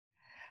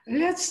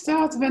let's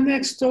start the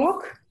next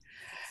talk.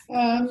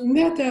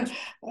 Netta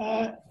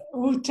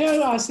will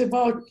tell us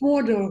about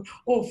model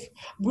of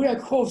black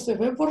holes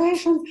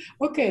evaporation.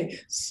 Okay,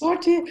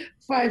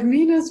 35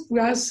 minutes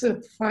plus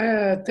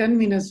 10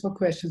 minutes for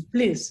questions,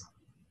 please.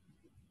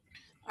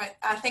 All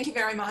right, thank you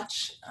very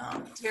much.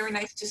 It's very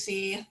nice to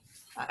see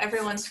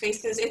everyone's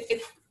faces.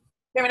 It's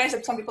very nice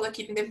that some people are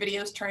keeping their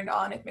videos turned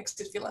on. It makes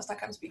it feel less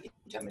like I'm speaking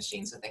to a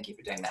machine, so thank you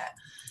for doing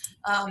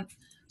that.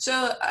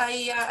 So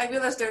I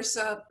realize there's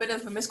a bit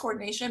of a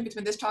miscoordination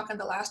between this talk and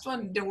the last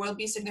one. There will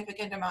be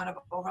significant amount of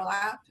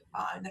overlap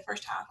in the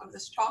first half of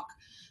this talk,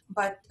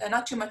 but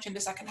not too much in the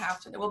second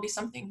half, so there will be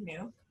something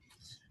new.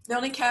 The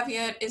only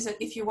caveat is that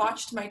if you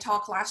watched my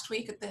talk last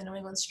week at the New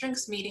England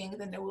Strengths meeting,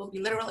 then there will be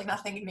literally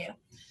nothing new.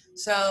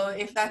 So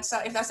if that's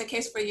the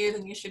case for you,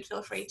 then you should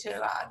feel free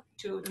to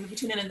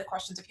tune in the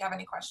questions if you have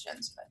any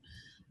questions.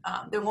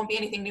 But there won't be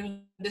anything new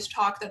in this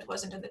talk that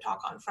wasn't in the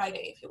talk on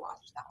Friday if you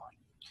watched that one.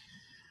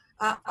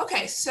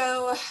 Okay,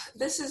 so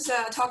this is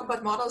a talk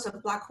about models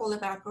of black hole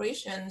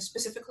evaporation,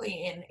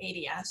 specifically in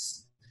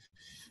ADS.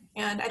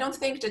 And I don't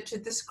think that to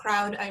this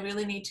crowd, I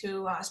really need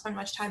to spend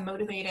much time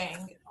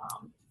motivating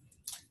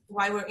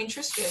why we're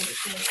interested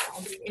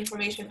in the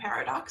information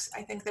paradox.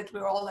 I think that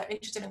we're all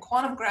interested in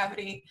quantum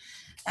gravity.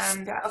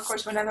 And of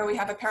course, whenever we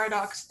have a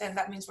paradox, then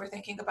that means we're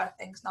thinking about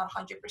things not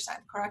 100%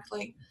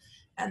 correctly.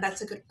 And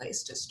that's a good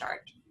place to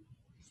start.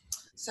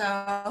 So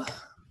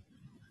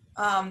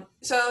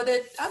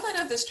the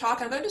outline of this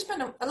talk, I'm going to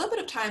spend a little bit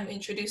of time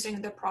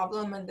introducing the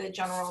problem and the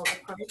general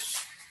approach.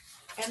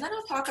 And then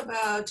I'll talk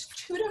about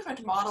two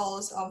different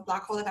models of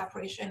black hole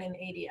evaporation in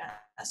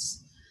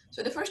ADS.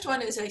 So the first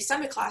one is a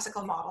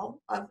semi-classical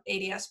model of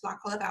ADS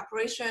black hole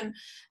evaporation.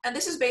 And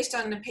this is based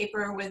on a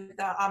paper with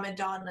Ahmed,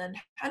 Don, and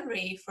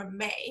Henry from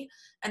May.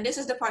 And this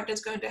is the part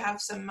that's going to have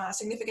some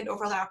significant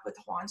overlap with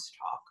Juan's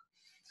talk.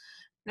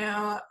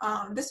 Now,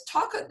 this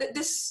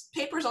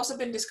paper has also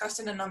been discussed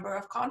in a number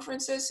of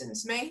conferences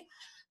since May.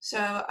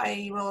 So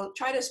I will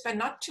try to spend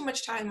not too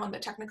much time on the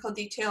technical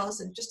details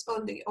and just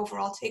on the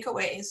overall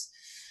takeaways.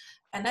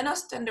 And then I'll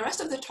spend the rest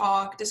of the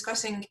talk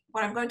discussing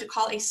what I'm going to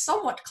call a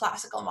somewhat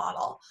classical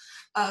model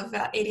of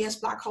ADS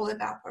black hole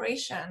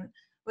evaporation,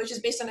 which is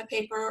based on a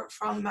paper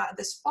from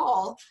this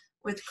fall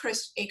with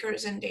Chris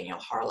Akers and Daniel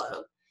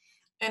Harlow.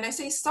 And I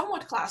say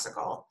somewhat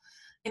classical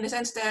in the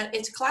sense that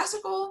it's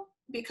classical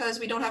because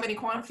we don't have any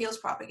quantum fields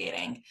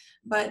propagating,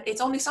 but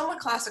it's only somewhat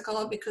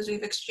classical because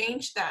we've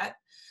exchanged that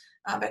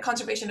by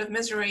conservation of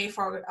misery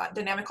for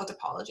dynamical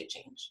topology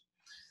change.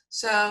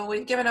 So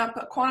we've given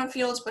up quantum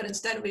fields, but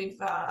instead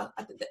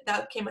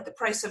that came at the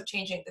price of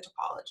changing the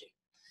topology.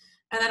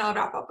 And then I'll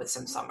wrap up with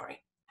some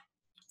summary.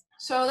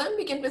 So let me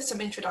begin with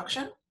some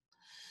introduction.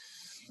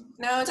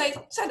 Now, as I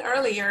said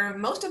earlier,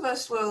 most of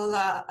us will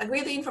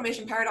agree the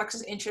information paradox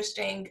is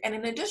interesting. And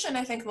in addition,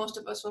 I think most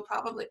of us will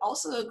probably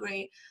also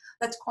agree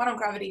that quantum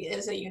gravity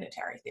is a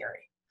unitary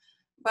theory.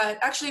 But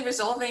actually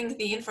resolving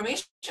the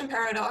information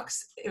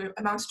paradox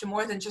amounts to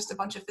more than just a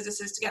bunch of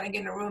physicists getting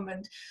in a room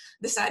and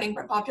deciding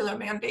by popular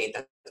mandate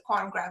that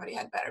quantum gravity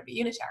had better be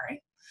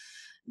unitary.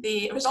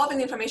 Resolving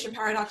the information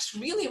paradox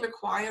really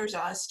requires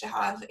us to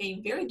have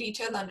a very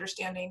detailed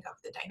understanding of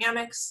the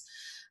dynamics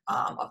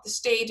of the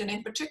state, and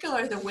in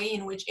particular, the way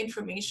in which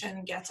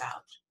information gets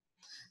out.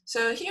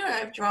 So here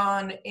I've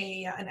drawn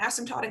an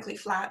asymptotically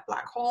flat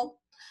black hole,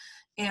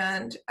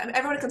 and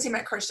everyone can see my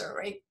cursor,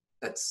 right?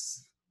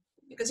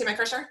 You can see my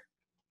cursor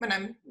when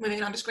I'm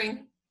moving on the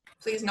screen?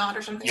 Please nod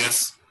or something.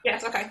 Yes.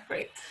 Yes, okay,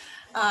 great.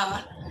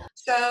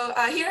 So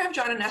here I've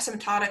drawn an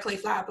asymptotically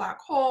flat black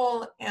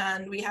hole,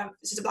 and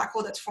this is a black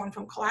hole that's formed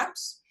from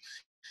collapse.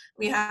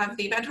 We have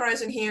the event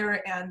horizon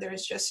here, and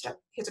there's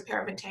here's a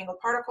pair of entangled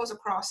particles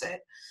across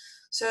it.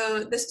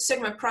 So this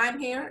sigma prime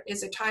here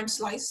is a time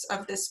slice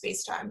of this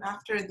spacetime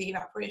after the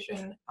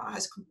evaporation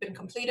has been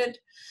completed.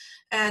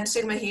 And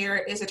sigma here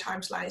is a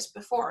time slice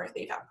before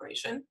the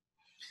evaporation.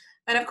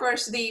 And of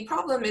course, the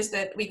problem is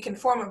that we can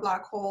form a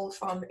black hole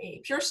from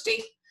a pure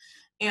state.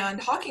 And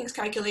Hawking's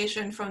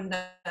calculation from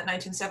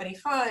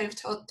 1975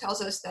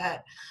 tells us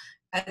that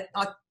at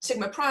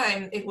sigma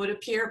prime, it would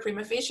appear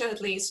prima facie at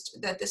least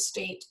that this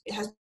state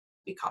has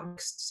become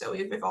mixed. So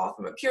we've evolved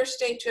from a pure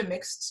state to a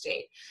mixed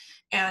state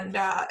and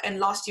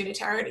lost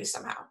unitarity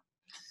somehow.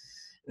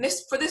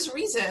 For this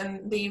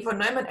reason, the von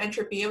Neumann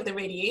entropy of the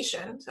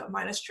radiation, so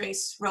minus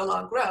trace rho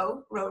log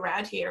rho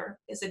rad here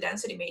is the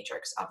density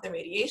matrix of the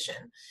radiation,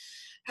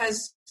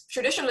 has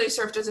traditionally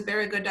served as a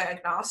very good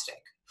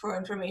diagnostic for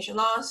information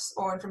loss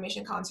or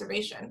information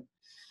conservation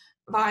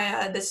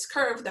via this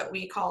curve that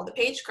we call the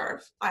Page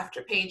curve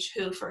after Page,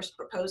 who first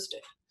proposed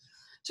it.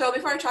 So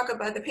before I talk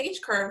about the Page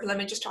curve, let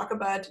me just talk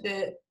about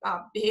the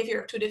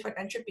behavior of two different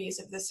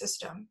entropies of this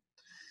system.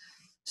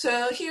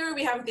 So here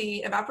we have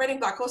the evaporating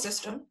black hole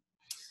system.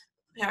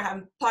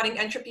 I'm plotting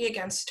entropy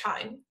against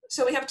time.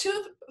 So we have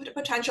two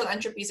potential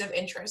entropies of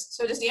interest.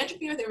 So there's the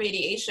entropy of the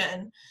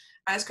radiation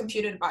as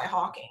computed by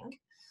Hawking.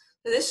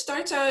 So this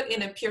starts out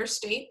in a pure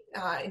state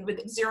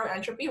with zero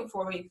entropy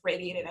before we've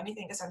radiated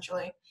anything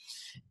essentially.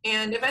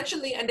 And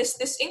eventually, and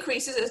this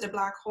increases as the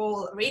black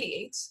hole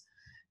radiates.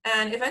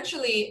 And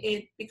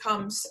eventually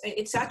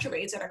it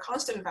saturates at a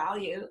constant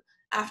value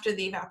after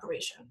the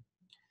evaporation.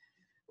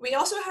 We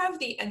also have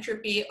the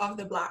entropy of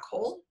the black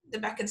hole, the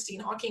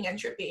Bekenstein-Hawking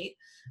entropy,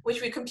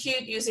 which we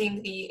compute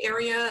using the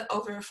area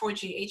over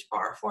 4G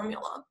h-bar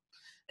formula.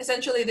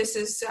 Essentially, this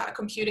is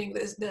computing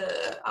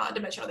the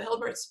dimension of the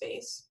Hilbert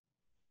space.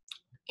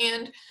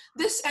 And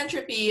this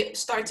entropy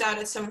starts out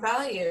at some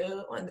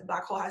value when the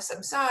black hole has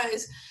some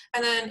size,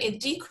 and then it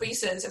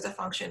decreases as a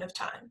function of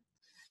time.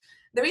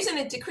 The reason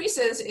it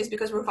decreases is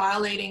because we're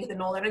violating the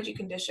null energy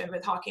condition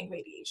with Hawking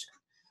radiation.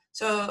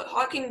 So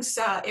Hawking's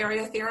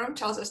area theorem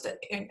tells us that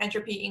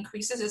entropy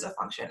increases as a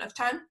function of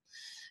time,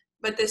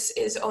 but this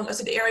is only,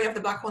 so the area of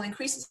the black hole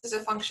increases as a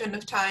function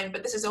of time,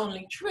 but this is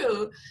only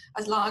true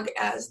as long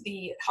as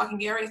the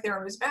Hawking area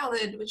theorem is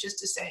valid, which is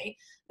to say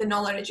the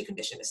null energy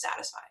condition is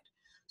satisfied.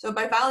 So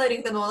by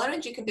violating the null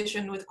energy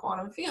condition with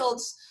quantum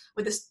fields,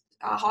 with this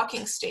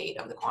Hawking state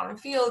of the quantum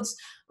fields,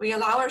 we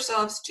allow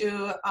ourselves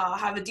to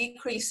have a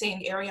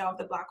decreasing area of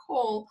the black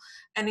hole.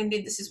 And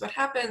indeed, this is what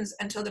happens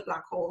until the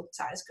black hole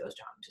size goes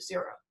down to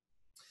 0.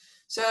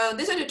 So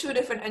these are the two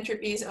different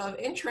entropies of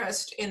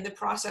interest in the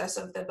process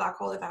of the black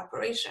hole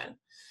evaporation.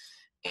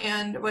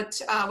 And what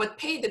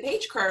the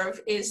page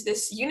curve is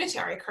this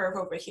unitary curve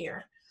over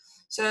here.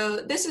 So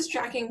this is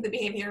tracking the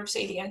behavior of,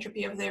 say, the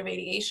entropy of the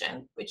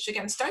radiation, which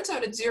again starts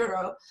out at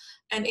 0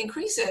 and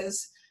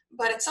increases,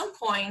 but at some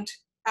point,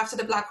 after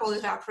the black hole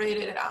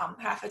evaporated at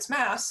half its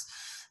mass,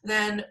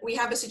 then we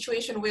have a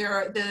situation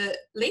where the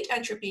late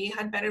entropy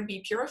had better be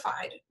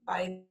purified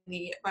by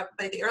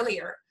the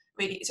earlier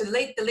radiation. So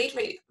the late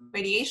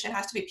radiation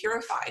has to be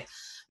purified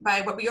by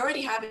what we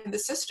already have in the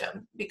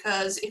system,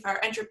 because if our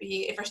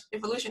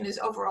evolution is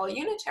overall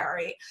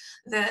unitary,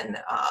 then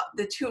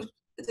the two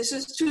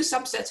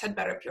subsets had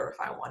better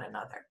purify one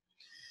another.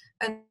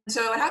 And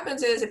so what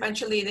happens is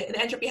eventually the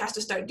entropy has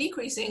to start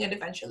decreasing and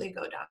eventually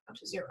go down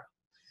to 0.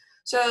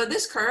 So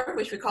this curve,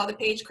 which we call the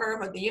page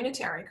curve or the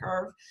unitary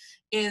curve,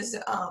 is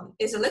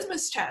a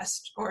litmus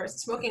test or a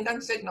smoking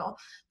gun signal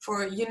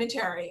for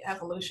unitary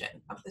evolution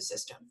of the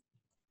system.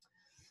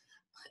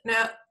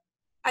 Now,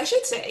 I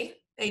should say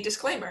a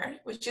disclaimer,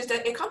 which is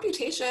that a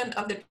computation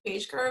of the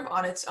page curve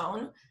on its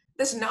own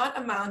does not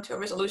amount to a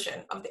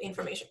resolution of the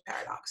information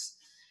paradox.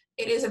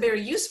 It is a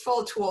very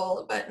useful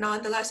tool, but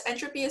nonetheless,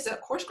 entropy is a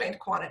coarse-grained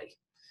quantity.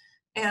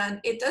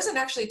 And it doesn't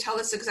actually tell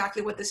us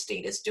exactly what the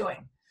state is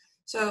doing.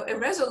 So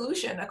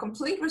a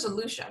complete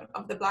resolution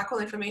of the black hole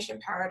information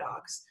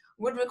paradox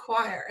would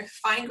require a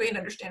fine-grained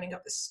understanding of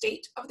the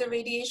state of the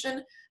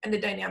radiation and the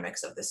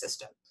dynamics of the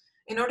system.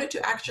 In order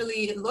to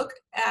actually look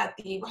at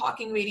the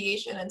Hawking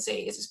radiation and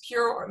say, is this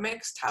pure or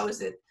mixed? How is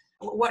it?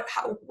 What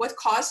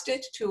caused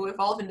it to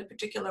evolve in a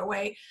particular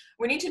way?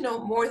 We need to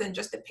know more than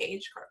just the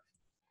page curve.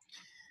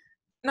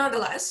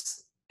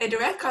 Nonetheless, a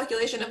direct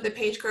calculation of the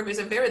page curve is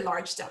a very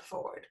large step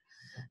forward.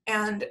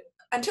 And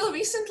until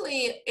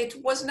recently, it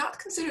was not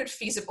considered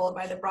feasible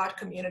by the broad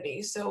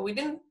community. So we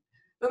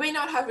may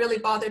not have really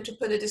bothered to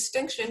put a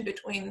distinction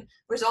between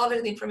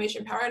resolving the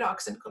information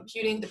paradox and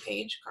computing the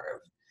page curve,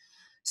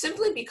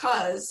 simply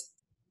because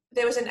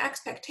there was an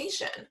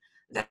expectation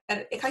that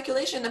a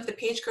calculation of the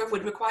page curve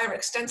would require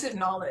extensive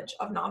knowledge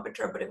of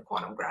non-perturbative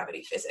quantum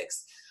gravity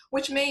physics,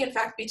 which may in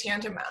fact be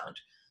tantamount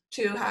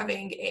to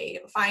having a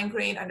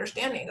fine-grained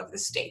understanding of the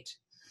state.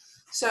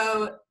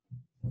 So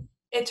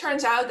it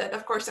turns out that,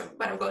 of course,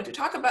 what I'm going to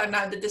talk about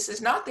now, that this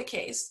is not the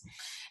case.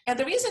 And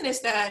the reason is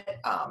that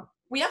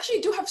we actually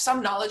do have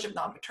some knowledge of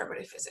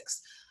non-perturbative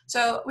physics.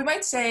 So we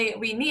might say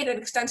we need an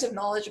extensive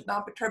knowledge of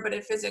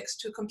non-perturbative physics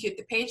to compute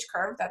the page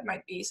curve. That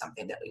might be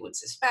something that we would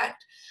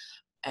suspect.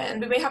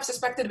 And we may have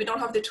suspected we don't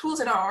have the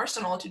tools in our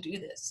arsenal to do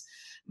this.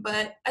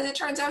 But as it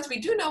turns out, we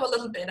do know a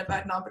little bit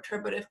about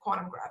non-perturbative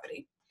quantum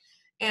gravity.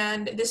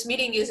 And this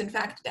meeting is in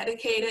fact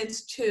dedicated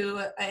to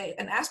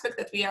an aspect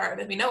that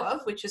we know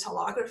of, which is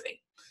holography.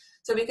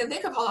 So we can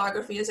think of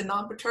holography as a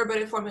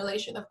non-perturbative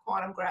formulation of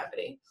quantum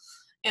gravity.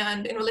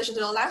 And in relation to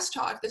the last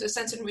talk, there's a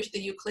sense in which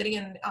the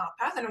Euclidean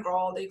path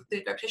integral, the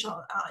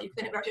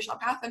Euclidean gravitational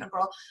path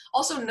integral,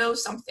 also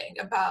knows something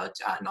about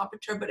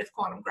non-perturbative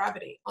quantum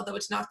gravity, although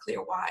it's not clear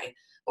why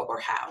or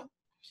how.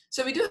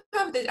 So we do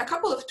have a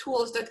couple of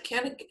tools that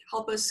can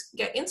help us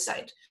get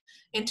insight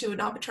into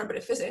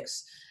non-perturbative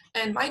physics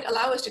and might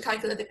allow us to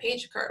calculate the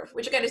page curve,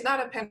 which again is not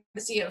a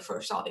panacea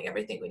for solving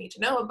everything we need to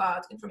know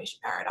about information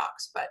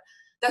paradox, but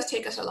does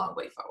take us a long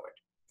way forward.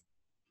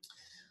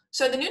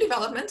 So the new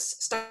developments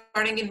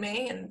starting in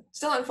May and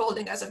still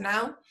unfolding as of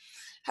now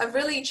have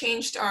really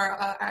changed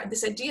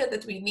this idea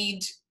that we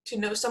need to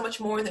know so much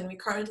more than we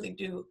currently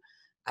do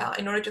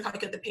in order to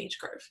calculate the page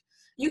curve.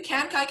 You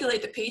can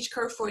calculate the page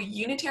curve for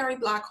unitary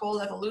black hole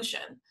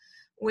evolution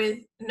with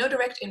no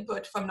direct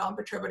input from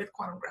non-perturbative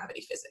quantum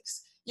gravity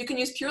physics. You can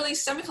use purely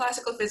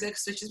semi-classical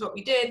physics, which is what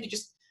we did. You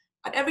just,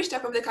 at every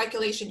step of the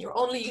calculation, you're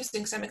only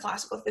using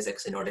semi-classical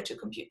physics in order to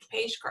compute the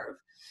page curve.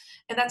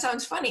 And that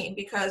sounds funny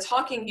because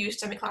Hawking used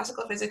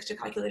semi-classical physics to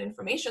calculate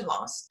information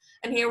loss.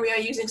 And here we are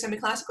using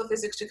semi-classical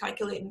physics to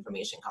calculate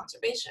information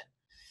conservation.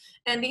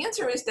 And the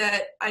answer is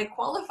that I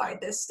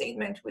qualified this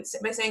statement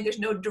by saying there's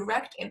no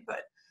direct input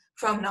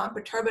from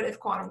non-perturbative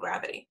quantum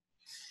gravity.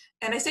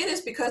 And I say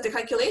this because the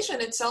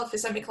calculation itself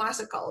is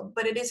semi-classical,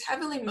 but it is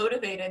heavily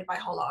motivated by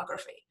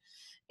holography.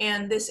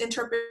 And this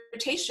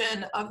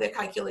interpretation of the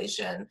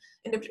calculation,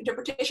 and the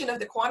interpretation of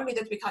the quantity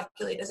that we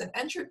calculate as an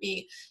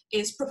entropy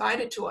is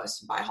provided to us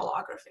by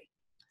holography.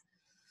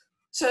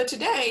 So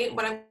today,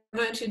 what I'm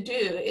going to do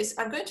is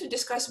I'm going to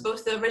discuss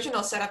both the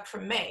original setup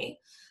from May.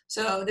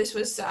 So this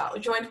was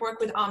joint work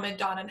with Ahmed,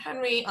 Don, and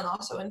Henry, and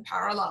also in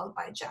parallel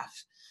by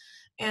Jeff.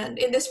 And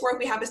in this work,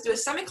 we have us do a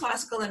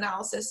semi-classical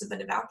analysis of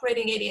an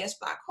evaporating ADS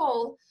black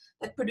hole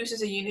that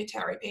produces a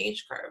unitary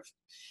page curve.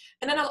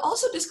 And then I'll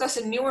also discuss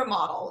a newer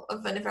model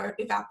of an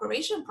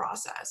evaporation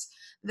process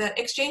that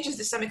exchanges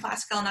the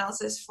semi-classical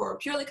analysis for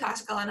purely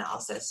classical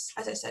analysis,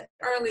 as I said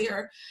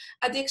earlier,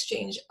 at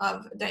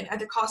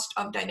the cost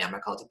of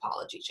dynamical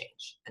topology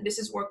change. And this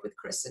is work with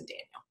Chris and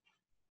Daniel.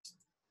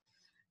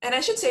 And I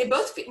should say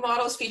both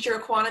models feature a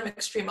quantum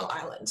extremal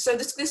island. So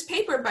this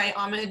paper by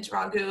Ahmed,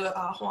 Raghu,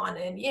 Huan,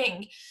 and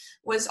Ying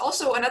was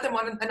also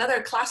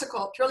another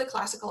classical, purely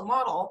classical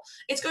model.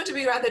 It's going to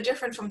be rather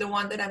different from the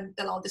one that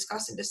I'll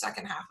discuss in the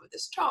second half of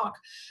this talk.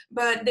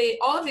 But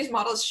all of these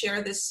models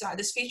share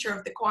this feature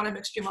of the quantum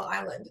extremal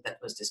island that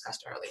was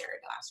discussed earlier in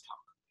the last talk.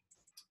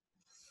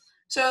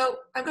 So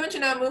I'm going to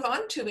now move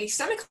on to a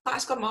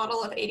semi-classical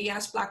model of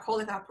ADS black hole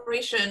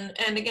evaporation.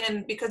 And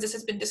again, because this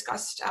has been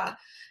discussed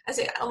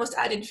almost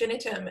ad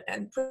infinitum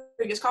and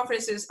previous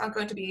conferences, I'm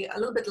going to be a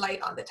little bit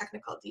light on the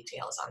technical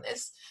details on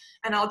this.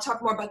 And I'll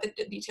talk more about the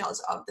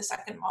details of the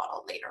second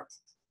model later.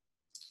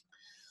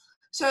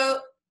 So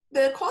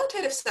the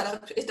qualitative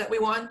setup is that we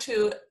want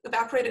to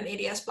evaporate an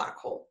ADS black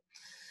hole.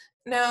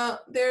 Now,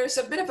 there's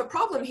a bit of a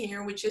problem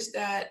here, which is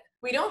that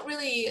we don't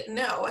really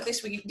know, at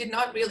least we did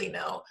not really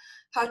know,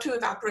 how to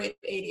evaporate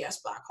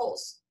ADS black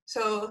holes.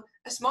 So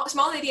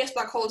small ADS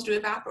black holes do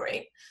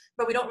evaporate,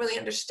 but we don't really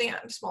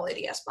understand small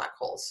ADS black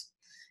holes.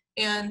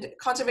 And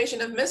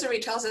conservation of misery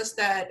tells us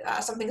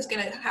that something is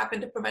going to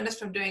happen to prevent us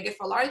from doing it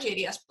for large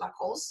ADS black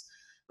holes,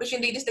 which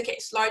indeed is the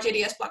case. Large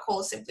ADS black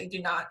holes simply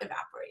do not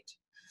evaporate.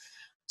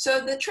 So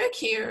the trick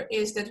here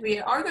is that we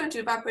are going to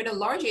evaporate a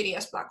large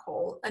ADS black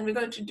hole, and we're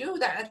going to do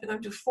that, we're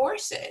going to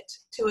force it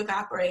to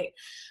evaporate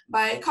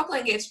by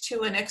coupling it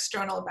to an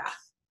external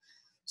bath.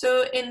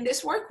 So in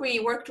this work, we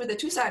worked with a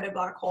two-sided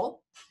black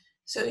hole.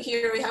 So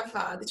here we have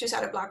the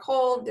two-sided black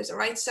hole. There's a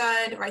right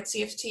side, right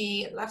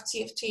CFT, left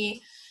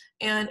CFT.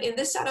 And in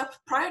this setup,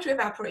 prior to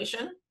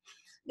evaporation,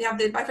 they have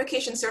the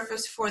bifurcation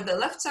surface for the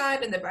left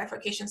side and the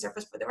bifurcation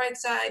surface for the right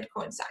side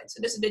coincide.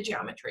 So this is the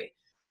geometry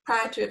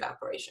prior to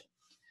evaporation.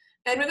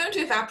 And we're going to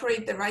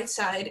evaporate the right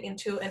side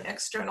into an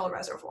external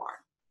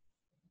reservoir.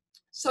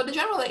 So the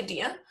general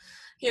idea,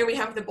 here we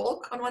have the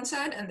bulk on one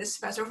side and this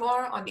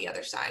reservoir on the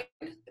other side.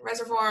 The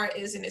reservoir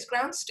is in its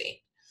ground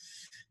state.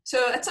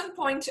 So at some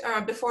point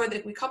before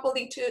we couple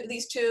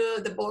these two,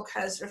 the bulk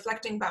has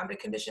reflecting boundary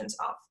conditions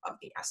of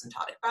the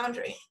asymptotic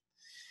boundary.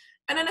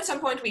 And then at some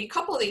point we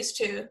couple these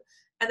two,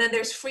 and then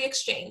there's free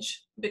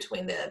exchange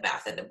between the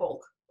bath and the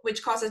bulk,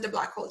 which causes the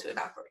black hole to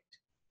evaporate.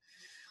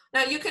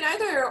 Now you can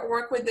either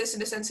work with this in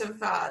the sense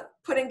of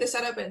putting the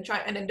setup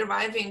and then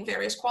deriving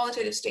various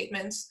qualitative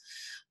statements,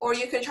 or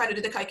you can try to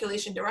do the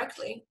calculation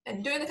directly.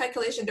 And doing the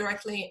calculation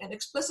directly and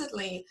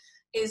explicitly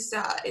is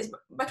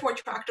much more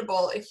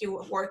tractable if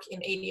you work in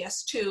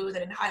ADS2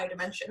 than in higher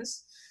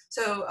dimensions.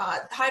 So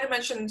high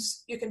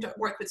dimensions, you can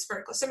work with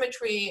spherical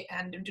symmetry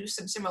and do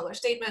some similar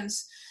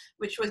statements,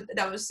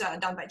 that was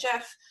done by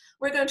Jeff.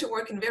 We're going to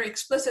work in a very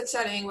explicit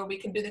setting where we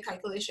can do the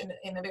calculation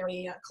in a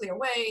very clear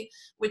way,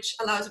 which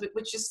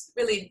is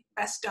really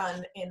best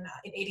done in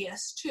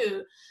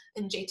ADS2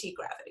 in JT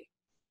gravity.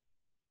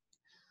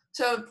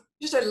 So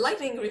just a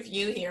lightning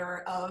review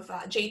here of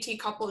JT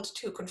coupled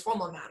to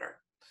conformal matter.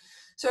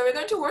 So we're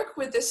going to work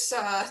with this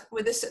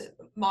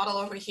model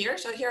over here.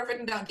 So here I've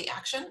written down the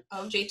action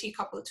of JT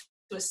coupled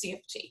to a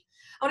CFT.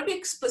 I want to be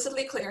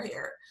explicitly clear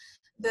here.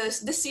 The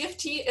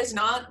CFT is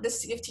not the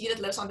CFT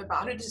that lives on the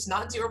boundary. This is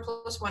not 0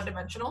 + 1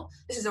 dimensional.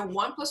 This is a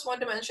 1 + 1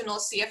 dimensional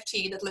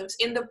CFT that lives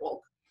in the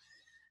bulk.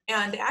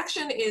 And the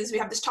action is, we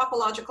have this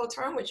topological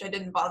term, which I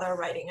didn't bother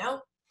writing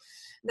out.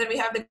 Then we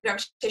have the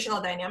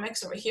gravitational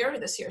dynamics over here.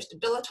 This here is the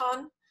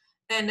dilaton.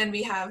 And then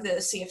we have the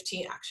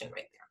CFT action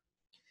right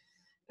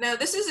there. Now,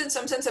 this is in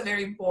some sense a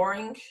very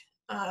boring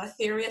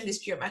theory, at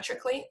least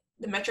geometrically.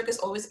 The metric is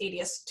always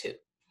ADS2.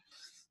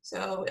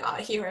 So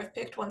here I've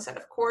picked one set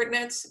of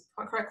coordinates,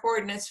 correct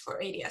coordinates for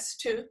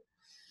ADS2.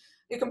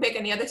 You can pick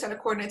any other set of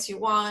coordinates you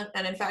want.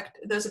 And in fact,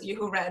 those of you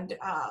who read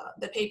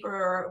the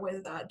paper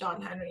with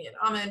Don, Henry, and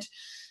Ahmed,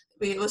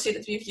 we will see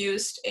that we've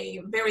used a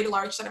very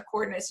large set of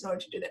coordinates in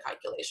order to do the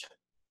calculation.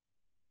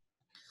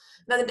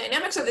 Now, the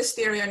dynamics of this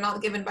theory are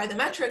not given by the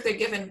metric, they're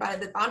given by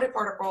the boundary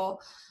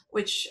particle,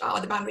 which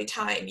the boundary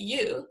time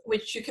u,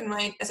 which you can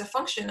write as a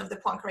function of the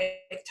Poincare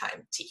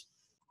time t.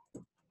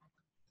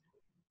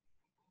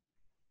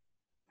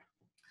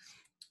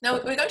 Now,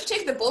 we're going to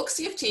take the bulk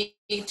CFT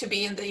to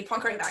be in the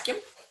Poincare vacuum.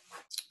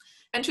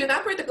 And to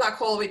evaporate the black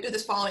hole, we do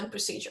this following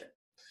procedure.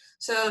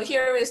 So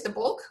here is the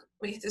bulk.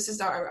 This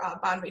is our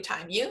boundary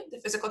time u,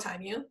 the physical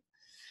time u.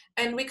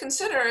 And we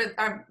consider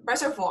our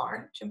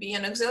reservoir to be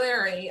an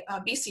auxiliary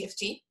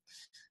BCFT,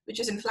 which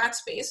is in flat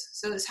space.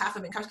 So this half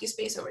of Minkowski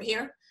space over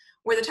here,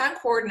 where the time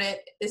coordinate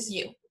is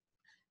u.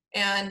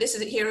 And this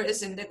is here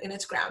is in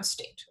its ground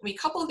state. We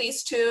couple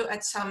these two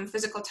at some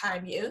physical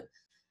time u.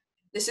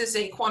 This is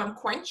a quantum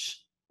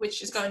quench,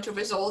 which is going to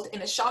result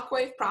in a shock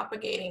wave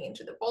propagating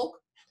into the bulk.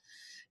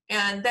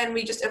 And then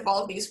we just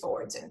evolve these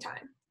forwards in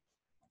time.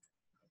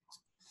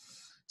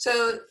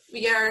 So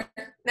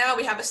now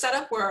we have a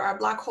setup where our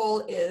black hole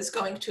is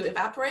going to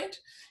evaporate,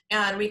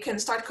 and we can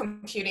start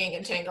computing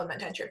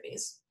entanglement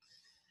entropies.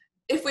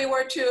 If we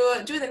were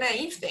to do the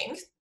naive thing,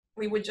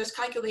 we would just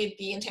calculate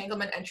the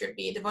entanglement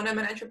entropy, the von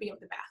Neumann entropy of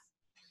the bath.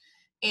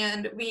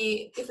 And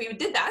if we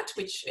did that,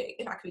 which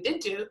in fact we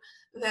did do,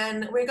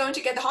 then we're going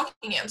to get the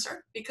Hawking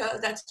answer,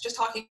 because that's just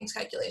Hawking's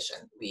calculation.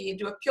 We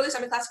do a purely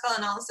semi-classical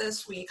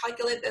analysis, we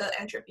calculate the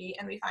entropy,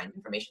 and we find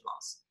information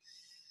loss.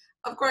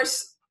 Of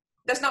course,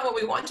 that's not what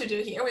we want to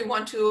do here. We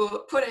want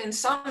to put in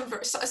some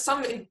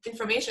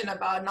information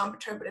about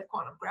non-perturbative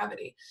quantum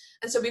gravity.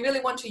 And so we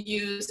really want to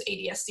use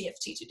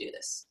ADS-CFT to do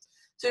this.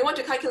 So we want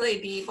to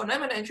calculate the von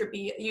Neumann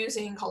entropy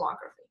using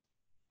holography.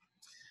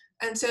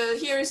 And so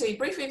here is a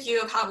brief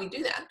review of how we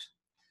do that.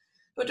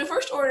 But to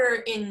first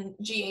order in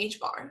GH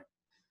bar,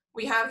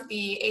 we have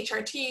the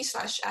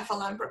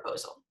HRT/FLM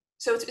proposal.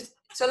 So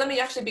let me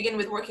actually begin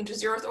with working to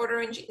 0th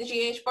order in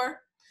GH bar.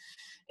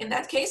 In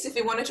that case, if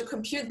we wanted to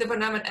compute the von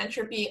Neumann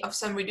entropy of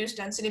some reduced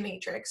density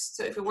matrix,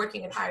 so if we're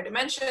working in higher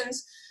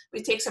dimensions,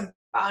 we take some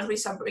boundary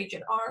subregion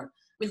R,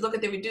 we look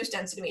at the reduced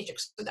density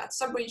matrix for that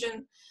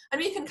subregion, and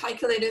we can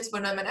calculate its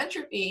von Neumann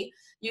entropy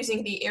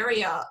using the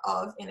area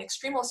of an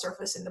extremal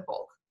surface in the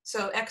bulk.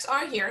 So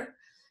XR here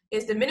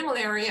is the minimal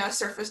area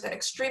surface that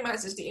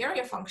extremizes the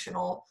area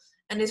functional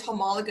and is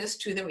homologous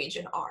to the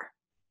region R.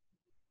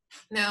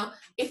 Now,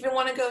 if we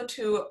want to go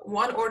to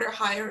 1 order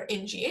higher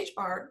in GH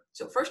bar,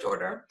 so first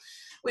order,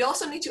 we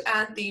also need to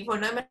add the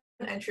von Neumann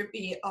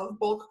entropy of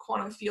bulk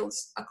quantum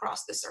fields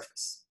across the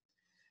surface.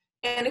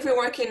 And if we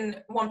work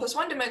in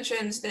 1+1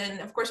 dimensions, then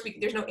of course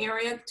there's no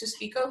area to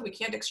speak of. We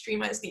can't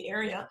extremize the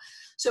area.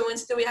 So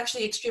instead we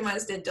actually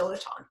extremize the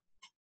dilaton.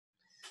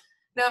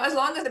 Now, as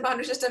long as the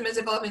boundary system is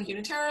evolving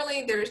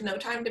unitarily, there is no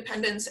time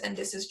dependence, and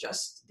this is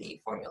just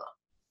the formula.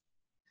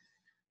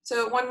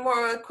 So one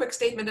more quick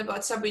statement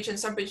about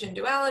subregion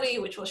duality,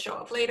 which will show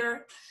up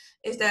later,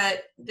 is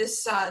that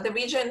this the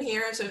region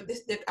here, so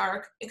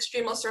our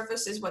extremal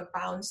surface is what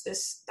bounds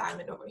this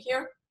diamond over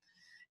here.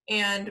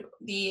 And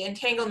the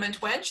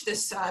entanglement wedge,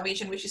 this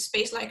region which is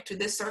space-like to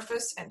this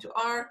surface and to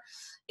R,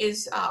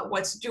 is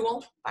what's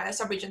dual by a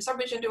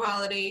subregion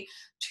duality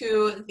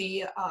to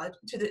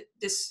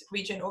this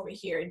region over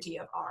here, D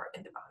of R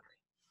in the boundary.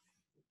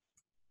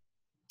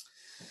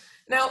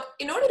 Now,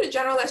 in order to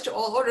generalize to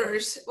all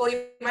orders, well,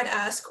 you might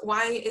ask,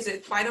 why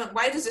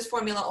does this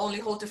formula only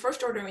hold to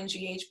first order in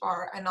GH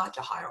bar and not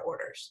to higher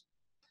orders?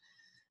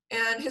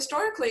 And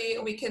historically,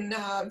 we can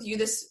view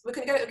this,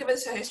 give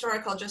this a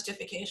historical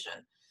justification.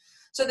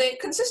 So the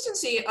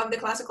consistency of the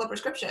classical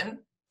prescription,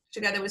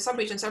 together with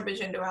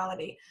subregion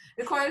duality,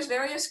 requires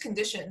various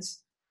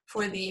conditions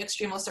for the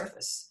extremal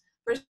surface.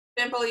 For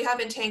example, you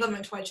have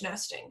entanglement wedge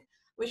nesting,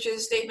 which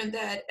is a statement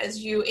that as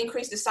you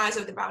increase the size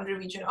of the boundary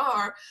region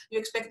R, you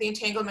expect the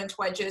entanglement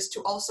wedges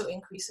to also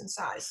increase in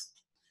size.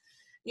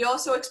 You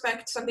also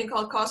expect something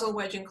called causal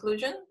wedge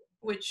inclusion,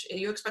 which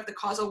you expect the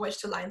causal wedge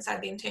to lie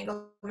inside the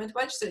entanglement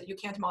wedge so that you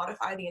can't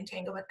modify the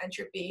entanglement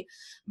entropy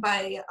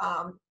by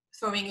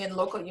throwing in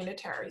local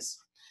unitaries.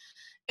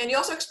 And you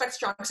also expect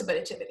strong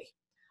subadditivity.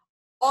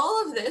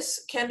 All of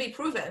this can be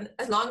proven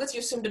as long as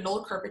you assume the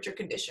null curvature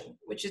condition,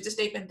 which is the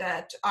statement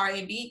that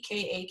RAB,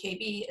 KA,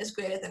 KB is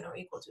greater than or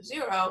equal to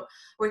 0,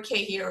 where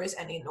K here is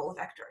any null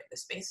vector in the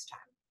space-time.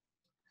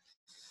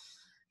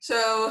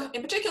 So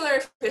in particular,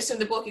 if we assume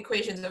the bulk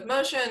equations of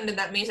motion, then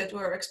that means that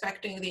we're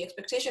expecting the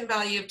expectation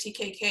value of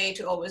TKK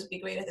to always be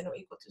greater than or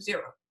equal to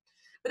 0.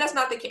 But that's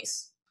not the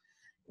case.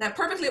 Now,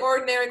 perfectly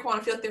ordinary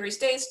quantum field theory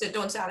states that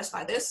don't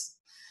satisfy this.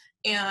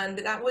 And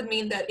that would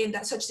mean that in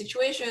such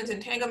situations,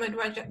 entanglement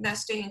wedge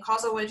nesting,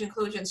 causal wedge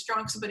inclusion,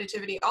 strong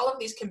subadditivity, all of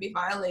these can be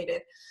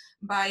violated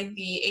by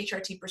the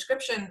HRT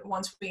prescription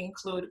once we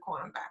include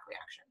quantum back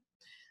reaction.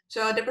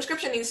 So the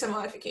prescription needs some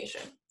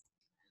modification.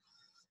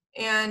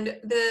 And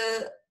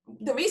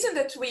the reason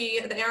that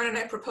Aaron and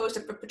I proposed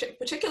a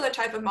particular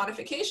type of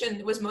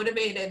modification was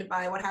motivated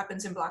by what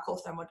happens in black hole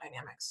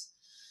thermodynamics.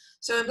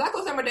 So in black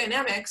hole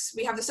thermodynamics,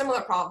 we have a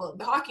similar problem.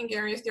 The Hawking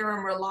area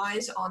theorem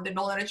relies on the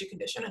null energy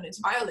condition, and it's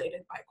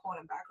violated by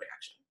quantum back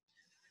reaction.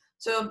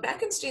 So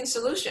Bekenstein's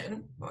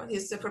solution, or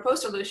the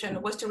proposed solution,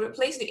 was to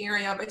replace the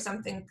area by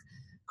something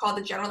called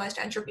the generalized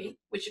entropy,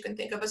 which you can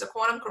think of as a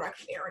quantum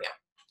corrected area.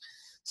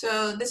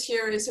 So this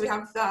here is, we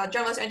have the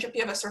generalized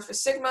entropy of a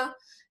surface sigma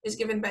is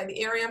given by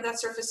the area of that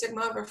surface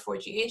sigma over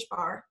 4GH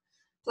bar,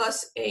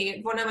 plus a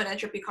von Neumann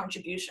entropy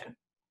contribution.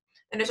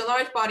 And there's a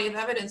large body of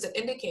evidence that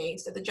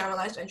indicates that the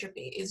generalized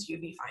entropy is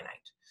UV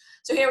finite.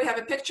 So here we have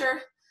a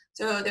picture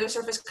So there's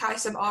surface chi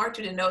sub r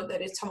to denote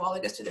that it's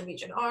homologous to the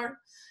region R.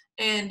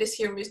 And this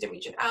here is the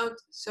region out.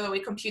 So we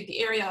compute the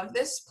area of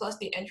this plus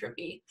the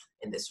entropy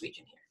in this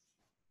region here.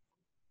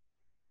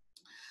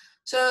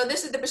 So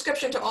this is the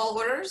prescription to all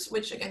orders,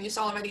 which again you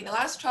saw already in the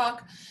last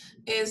talk,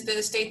 is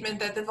the statement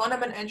that the von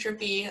Neumann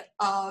entropy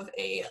of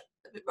a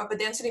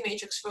density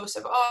matrix rho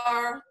sub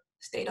r,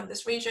 state of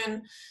this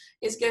region,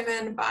 is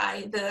given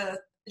by the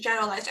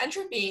generalized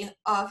entropy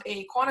of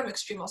a quantum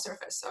extremal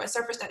surface, so a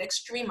surface that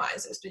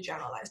extremizes the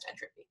generalized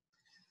entropy.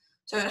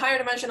 So in higher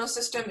dimensional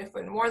system, if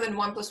we're in more than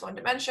 1 + 1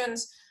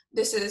 dimensions,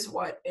 this is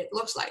what it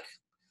looks like.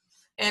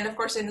 And of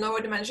course, in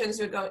lower dimensions,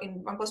 we go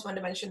in 1 + 1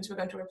 dimensions, we're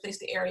going to replace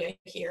the area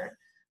here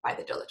by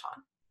the dilaton.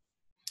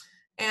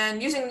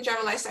 And using the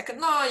generalized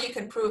second law, you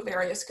can prove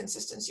various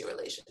consistency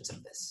relations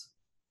of this.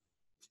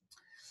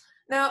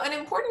 Now, an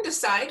important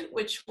aside,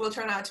 which will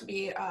turn out to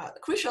be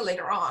crucial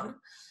later on,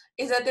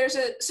 is that there's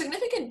a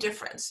significant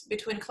difference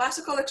between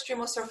classical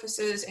extremal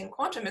surfaces and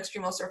quantum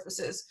extremal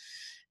surfaces,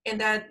 in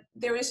that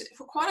there is,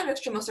 for quantum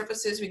extremal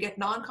surfaces, we get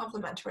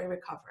non-complementary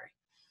recovery.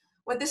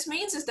 What this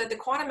means is that the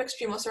quantum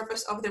extremal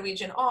surface of the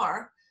region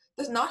R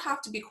does not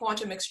have to be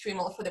quantum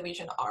extremal for the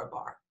region R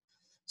bar.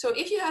 So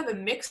if you have a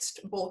mixed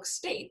bulk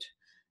state,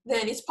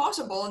 then it's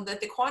possible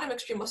that the quantum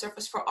extremal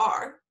surface for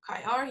R,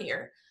 chi R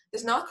here,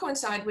 does not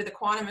coincide with the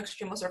quantum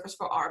extremal surface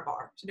for R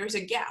bar. So there's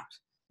a gap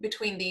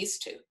between these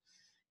two.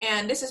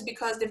 And this is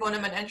because the von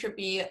Neumann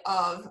entropy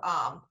of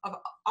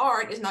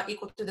R is not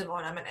equal to the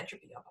von Neumann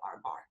entropy of R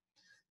bar.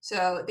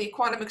 So the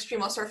quantum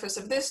extremal surface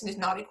of this is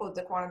not equal to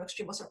the quantum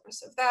extremal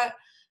surface of that,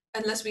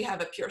 unless we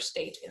have a pure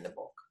state in the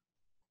bulk.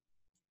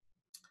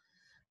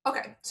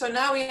 Okay, so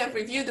now we have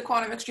reviewed the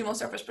quantum extremal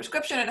surface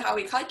prescription and how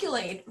we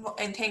calculate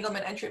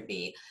entanglement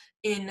entropy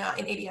in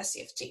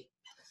ADS-CFT.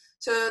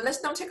 So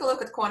let's now take a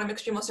look at quantum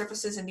extremal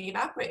surfaces in the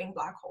evaporating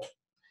black hole.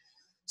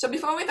 So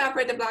before we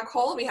evaporate the black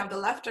hole, we have the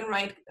left and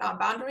right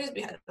boundaries.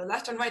 We have the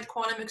left and right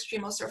quantum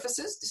extremal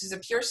surfaces. This is a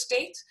pure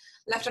state.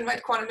 Left and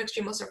right quantum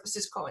extremal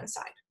surfaces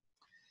coincide.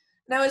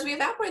 Now, as we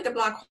evaporate the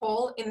black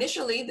hole,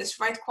 initially this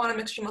right quantum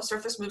extremal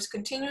surface moves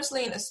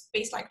continuously in a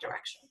space-like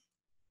direction.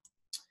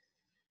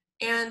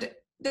 And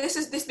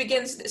this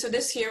begins, so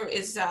this here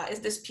is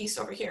this piece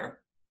over here.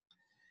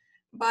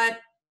 But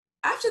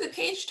after the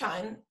page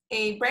time,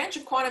 a branch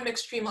of quantum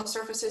extremal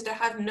surfaces that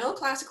have no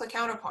classical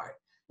counterpart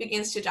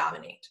begins to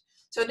dominate.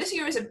 So this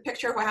here is a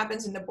picture of what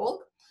happens in the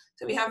bulk.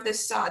 So we have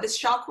this, this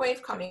shock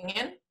wave coming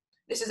in.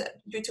 This is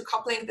due to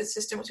coupling the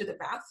system to the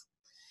bath.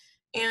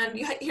 And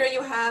here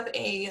you have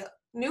a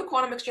new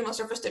quantum extremal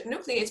surface that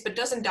nucleates but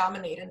doesn't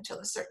dominate until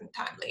a certain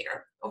time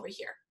later over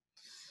here.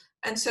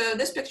 And so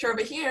this picture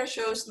over here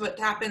shows what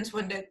happens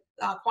when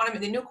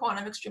the new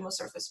quantum extremal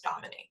surface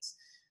dominates.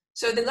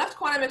 So the left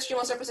quantum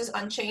extremal surface is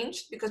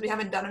unchanged because we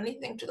haven't done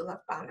anything to the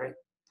left boundary.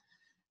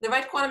 The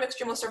right quantum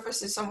extremal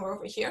surface is somewhere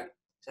over here.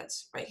 So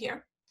that's right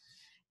here.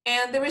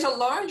 And there is a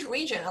large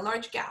region, a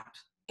large gap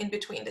in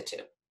between the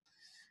two.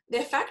 The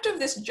effect of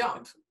this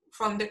jump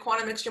from the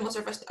quantum extremal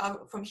surface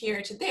from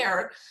here to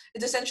there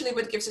is essentially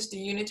what gives us the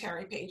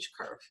unitary page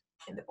curve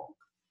in the bulk.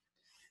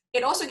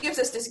 It also gives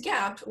us this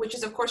gap, which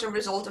is of course a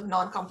result of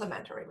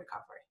non-complementary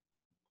recovery.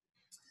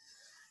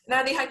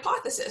 Now the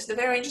hypothesis, the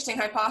very interesting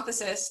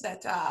hypothesis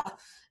that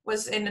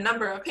was in a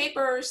number of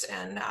papers,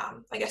 and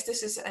I guess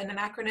this is an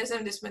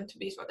anachronism. This meant to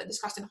be sort of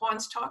discussed in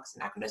Juan's talks,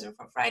 anachronism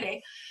from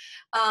Friday.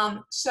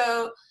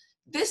 So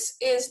this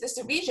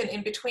region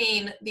in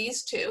between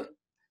these two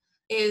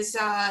is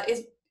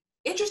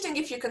interesting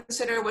if you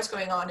consider what's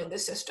going on in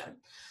this system.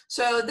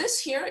 So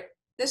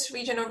this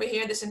region over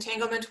here, this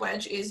entanglement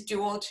wedge is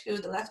dual to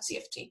the left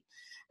CFT.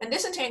 And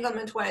this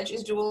entanglement wedge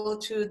is dual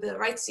to the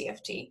right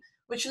CFT,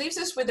 which leaves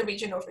us with the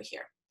region over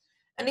here.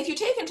 And if you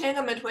take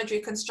entanglement wedge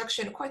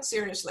reconstruction quite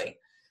seriously,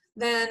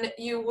 then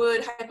you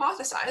would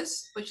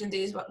hypothesize, which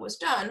indeed is what was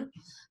done,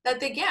 that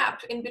the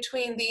gap in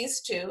between these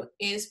two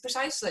is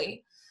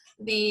precisely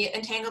the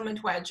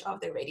entanglement wedge of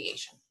the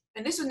radiation.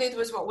 And this indeed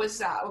was what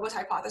was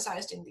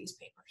hypothesized in these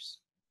papers.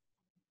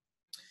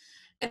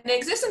 And the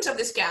existence of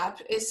this gap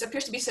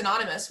appears to be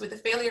synonymous with the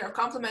failure of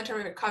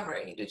complementary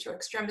recovery due to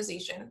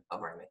extremization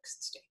of our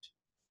mixed state.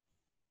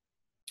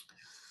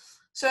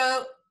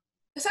 So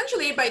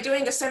essentially, by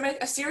doing a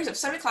series of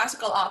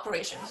semi-classical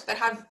operations that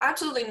have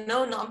absolutely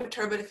no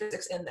non-perturbative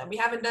physics in them, we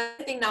haven't done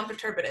anything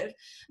non-perturbative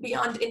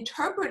beyond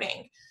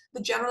interpreting the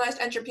generalized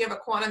entropy of a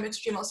quantum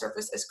extremal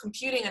surface as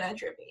computing an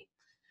entropy.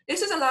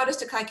 This has allowed us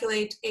to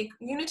calculate a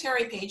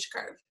unitary page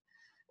curve,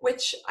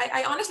 which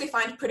I honestly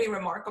find pretty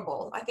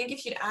remarkable. I think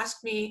if you'd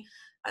asked me,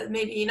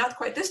 maybe not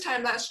quite this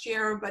time last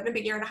year, but maybe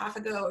a year and a half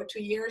ago or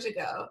 2 years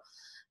ago,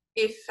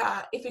 if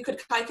we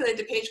could calculate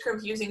the page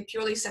curve using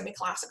purely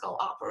semi-classical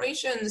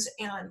operations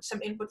and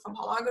some input from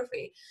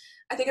holography,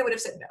 I think I would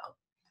have said no.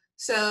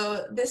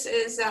 So this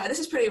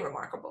is pretty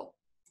remarkable.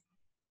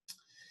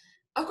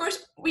 Of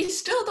course, we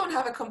still don't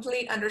have a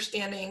complete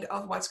understanding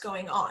of what's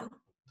going on.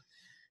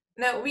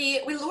 Now, we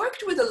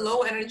worked with a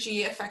low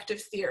energy effective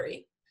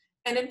theory.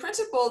 And in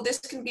principle, this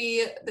can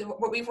be,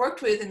 what we've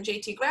worked with in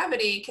JT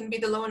gravity can be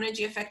the low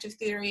energy effective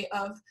theory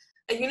of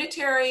a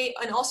unitary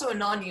and also a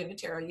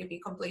non-unitary UV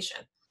completion.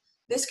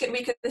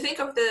 We can think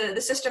of the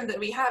system that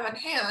we have at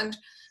hand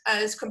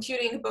as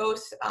computing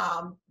both,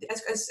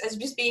 as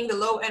just being the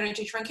low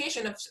energy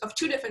truncation of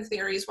two different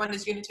theories. One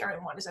is unitary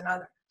and one is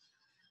another.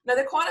 Now,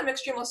 the quantum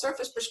extremal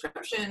surface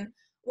prescription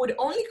would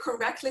only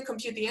correctly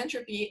compute the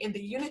entropy in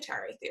the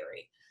unitary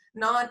theory,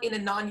 not in a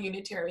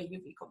non-unitary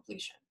UV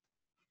completion.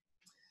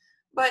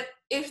 But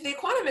if the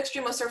quantum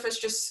extremal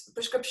surface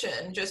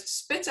prescription just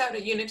spits out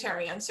a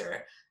unitary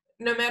answer,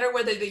 no matter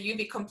whether the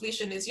UV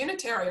completion is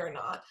unitary or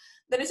not,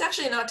 then it's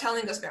actually not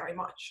telling us very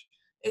much.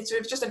 It's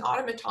just an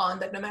automaton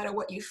that no matter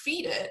what you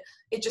feed it,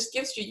 it just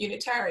gives you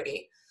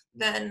unitarity.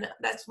 Then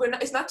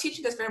it's not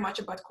teaching us very much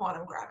about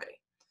quantum gravity.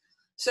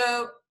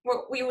 So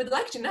what we would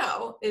like to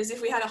know is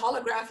if we had a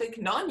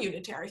holographic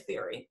non-unitary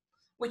theory,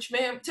 which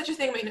such a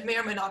thing may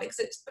or may not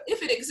exist, but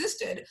if it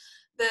existed,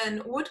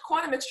 then would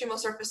quantum extremal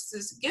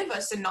surfaces give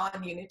us a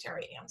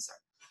non-unitary answer?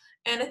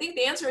 And I think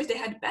the answer is they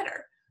had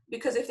better,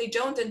 because if they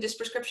don't, then this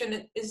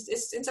prescription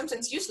is in some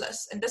sense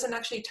useless and doesn't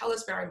actually tell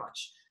us very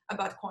much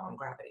about quantum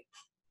gravity.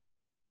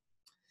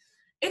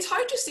 It's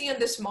hard to see in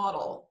this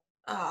model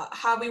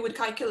how we would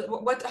calculate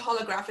what the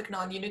holographic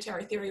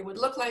non-unitary theory would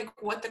look like,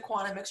 what the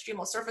quantum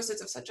extremal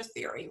surfaces of such a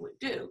theory would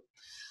do.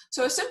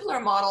 So a simpler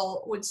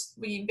model would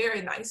be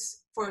very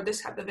nice for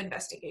this type of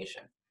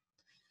investigation.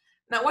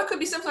 Now, what could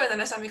be simpler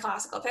than a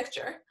semi-classical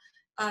picture?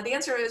 The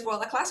answer is,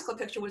 well, a classical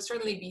picture would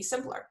certainly be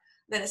simpler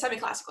than a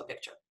semi-classical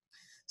picture.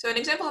 So an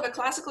example of a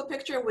classical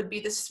picture would be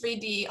this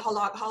 3D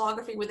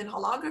holography within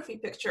holography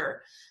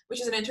picture,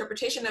 which is an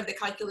interpretation of the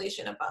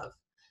calculation above.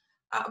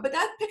 But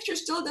that picture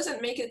still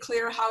doesn't make it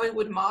clear how it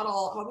would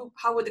model,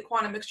 how would the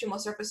quantum extremal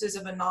surfaces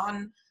of a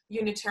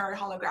non-unitary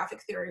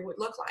holographic theory would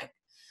look like.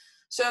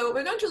 So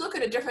we're going to look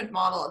at a different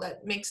model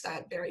that makes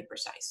that very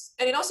precise.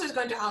 And it also is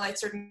going to highlight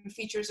certain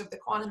features of the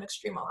quantum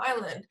extremal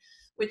island,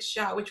 which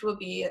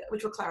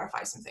will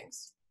clarify some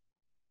things.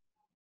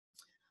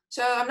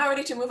 So I'm now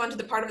ready to move on to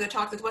the part of the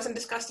talk that wasn't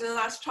discussed in the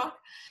last talk,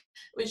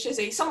 which is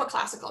a somewhat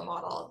classical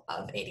model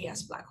of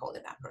ADS black hole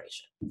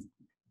evaporation.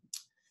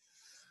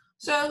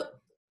 So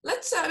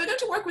we're going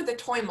to work with a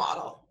toy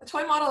model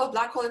of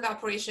black hole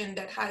evaporation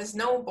that has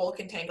no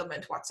bulk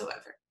entanglement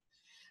whatsoever.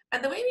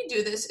 And the way we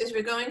do this is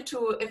we're going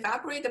to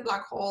evaporate the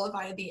black hole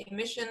via the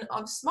emission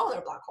of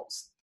smaller black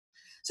holes.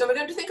 So we're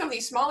going to think of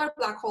these smaller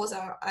black holes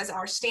as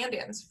our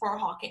stand-ins for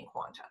Hawking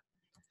quanta.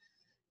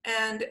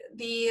 And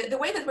the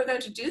way that we're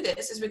going to do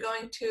this is we're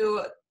going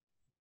to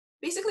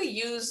basically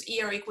use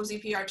ER equals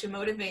EPR to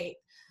motivate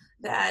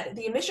that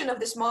the emission of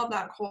the small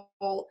black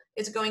hole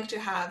is going to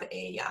have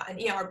an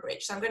ER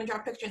bridge. So I'm going to draw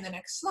a picture in the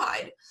next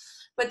slide.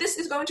 But this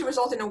is going to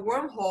result in a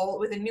wormhole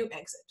with a new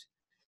exit.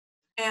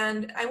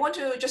 And I want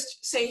to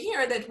just say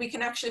here that we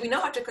know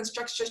how to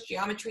construct such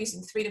geometries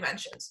in 3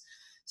 dimensions.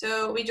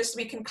 So we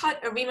can cut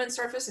a Riemann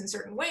surface in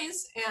certain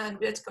ways, and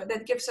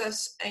that gives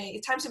us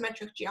time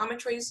symmetric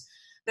geometries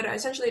that are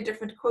essentially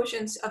different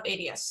quotients of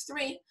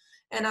ADS3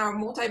 and our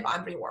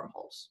multi-boundary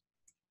wormholes.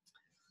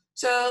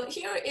 So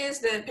here is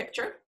the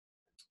picture,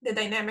 the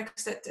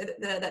dynamics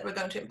that we're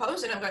going to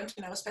impose, and I'm going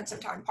to now spend some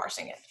time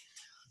parsing it.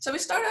 So we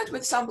start out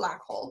with some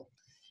black hole,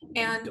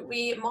 and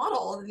we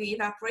model the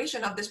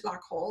evaporation of this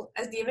black hole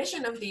as the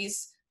emission of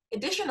these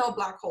additional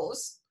black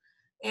holes,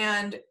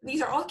 and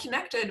these are all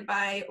connected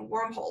by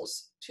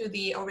wormholes to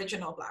the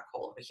original black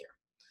hole over here.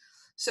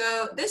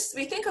 So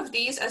we think of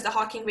these as the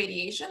Hawking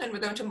radiation, and we're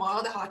going to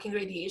model the Hawking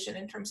radiation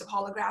in terms of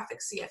holographic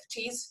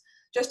CFTs,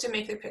 just to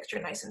make the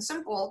picture nice and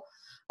simple.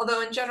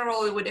 Although in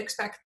general, we would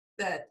expect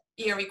that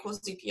ER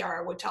equals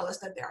EPR would tell us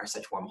that there are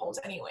such wormholes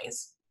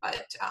anyways.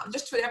 But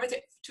just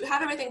to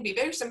have everything be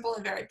very simple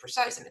and very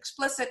precise and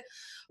explicit,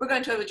 we're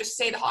going to just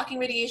say the Hawking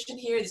radiation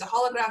here, these are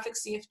holographic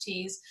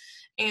CFTs,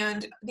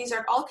 and these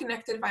are all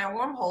connected via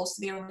wormholes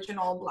to the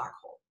original black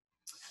hole.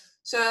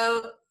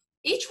 So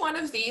each one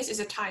of these is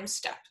a time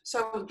step.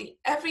 So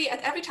at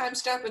every time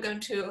step, we're going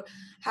to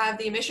have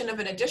the emission of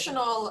an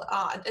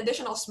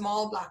additional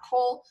small black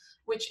hole,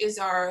 which is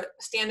our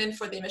stand-in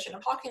for the emission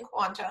of Hawking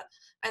quanta.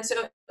 And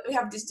so we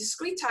have these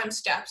discrete time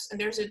steps, and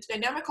there's a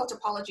dynamical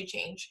topology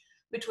change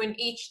between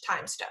each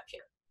time step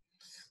here.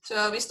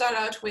 So we start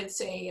out with,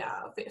 say,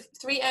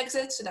 3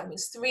 exits, so that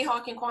means 3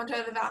 Hawking quanta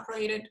have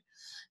evaporated,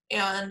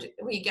 and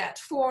we get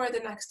 4 at the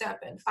next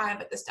step and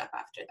 5 at the step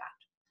after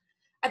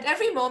that. At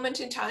every moment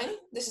in time,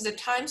 this is a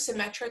time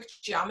symmetric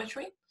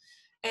geometry,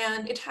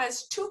 and it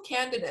has 2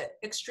 candidate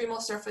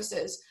extremal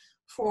surfaces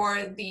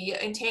for the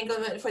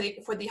entanglement,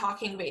 for the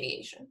Hawking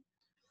radiation.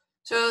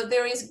 So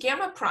there is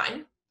gamma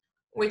prime,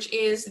 which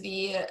is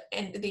the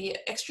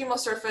extremal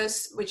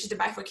surface, which is the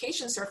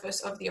bifurcation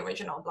surface of the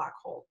original black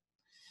hole.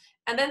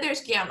 And then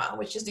there's gamma,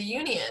 which is the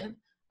union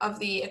of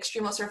the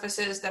extremal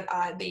surfaces that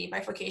are the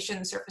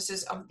bifurcation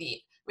surfaces of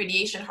the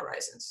radiation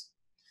horizons.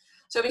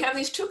 So we have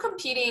these 2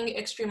 competing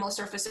extremal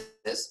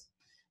surfaces,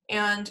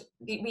 and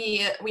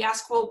we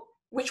ask, well,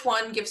 which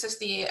one gives us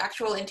the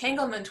actual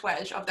entanglement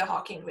wedge of the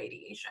Hawking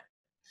radiation?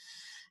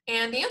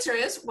 And the answer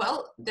is,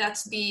 well,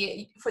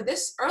 for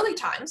this early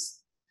times,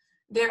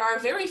 there are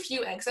very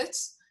few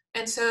exits,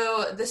 And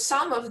so the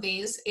sum of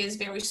these is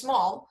very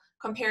small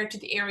compared to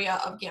the area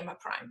of gamma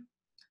prime.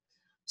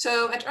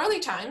 So at early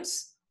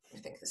times, I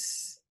think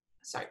this,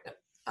 sorry,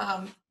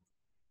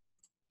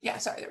 yeah,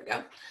 sorry, there we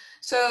go.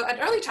 So at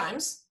early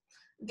times,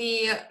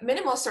 the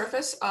minimal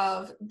surface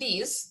of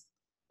these,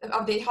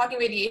 of the Hawking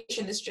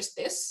radiation is just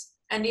this,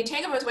 and the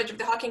entanglement wedge of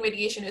the Hawking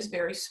radiation is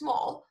very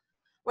small,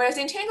 whereas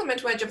the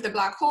entanglement wedge of the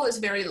black hole is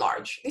very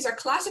large. These are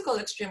classical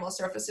extremal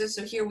surfaces,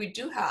 so here we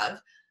do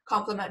have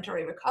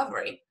complementary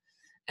recovery.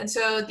 And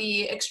so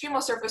the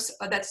extremal surface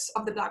that's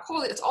of the black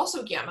hole, it's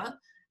also gamma,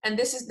 and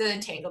this is the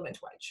entanglement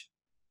wedge.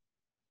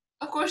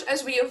 Of course,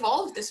 as we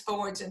evolve this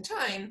forwards in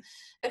time,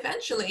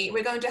 eventually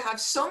we're going to have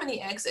so many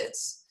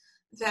exits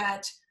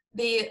that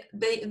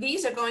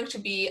these are going to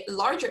be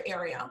larger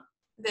area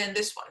than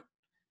this one.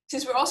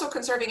 Since we're also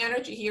conserving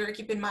energy here,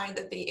 keep in mind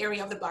that the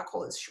area of the black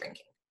hole is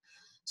shrinking.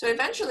 So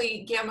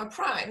eventually gamma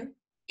prime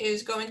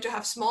is going to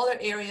have smaller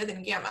area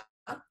than gamma,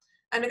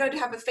 and we're going to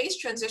have a phase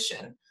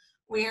transition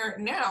where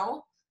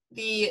now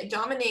the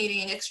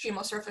dominating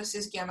extremal surface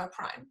is gamma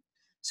prime.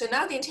 So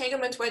now the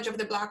entanglement wedge of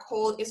the black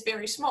hole is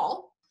very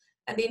small,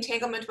 and the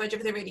entanglement wedge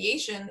of the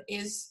radiation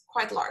is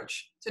quite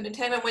large. So the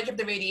entanglement wedge of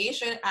the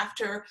radiation,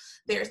 after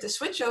there's the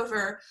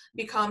switchover,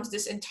 becomes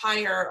this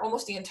entire,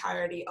 almost the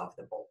entirety of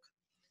the bulk.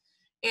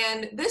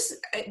 And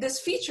this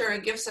feature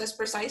gives us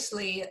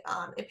precisely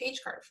a page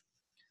curve.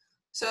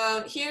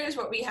 So here's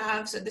what we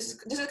have. So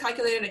this is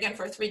calculated again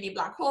for a 3D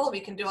black hole.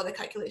 We can do all the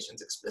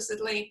calculations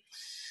explicitly.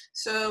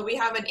 So we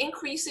have an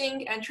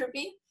increasing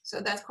entropy. So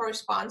that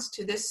corresponds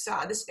to this,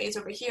 this phase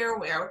over here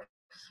where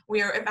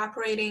we are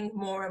evaporating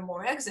more and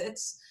more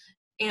exits,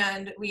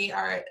 and we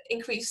are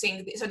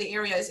increasing, so the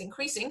area is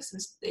increasing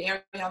since the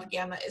area of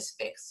gamma is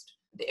fixed.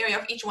 The area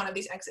of each one of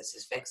these exits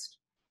is fixed.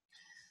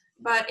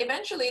 But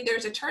eventually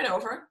there's a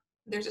turnover,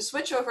 there's a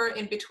switchover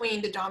in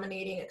between the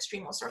dominating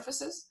extremal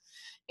surfaces,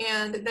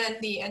 and then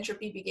the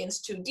entropy begins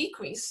to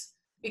decrease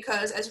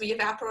because as we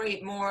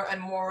evaporate more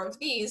and more of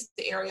these,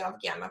 the area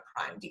of gamma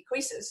prime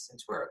decreases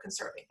since we're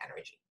conserving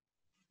energy.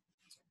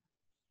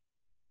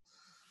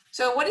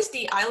 So what is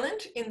the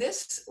island in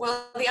this?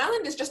 Well, the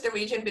island is just the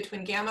region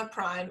between gamma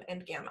prime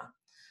and gamma.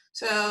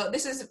 So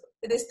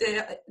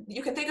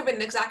you can think of it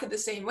in exactly the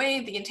same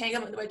way. The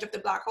entanglement wedge of the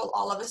black hole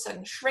all of a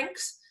sudden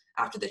shrinks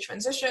after the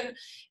transition,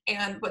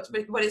 and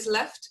what is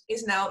left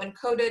is now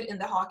encoded in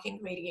the Hawking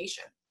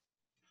radiation.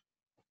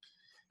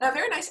 Now, a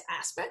very nice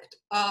aspect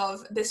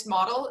of this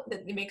model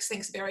that makes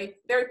things very,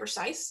 very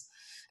precise.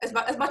 As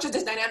much as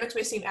this dynamics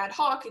may seem ad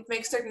hoc, it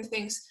makes certain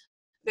things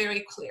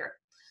very clear.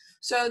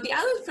 So the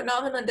island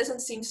phenomenon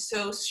doesn't seem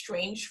so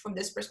strange from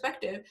this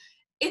perspective.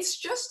 It's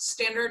just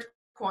standard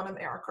quantum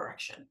error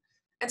correction.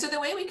 And so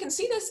the way we can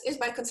see this is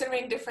by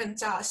considering different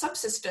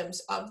subsystems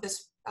of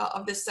this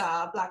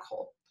black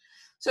hole.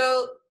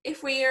 So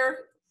if we're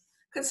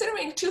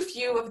considering too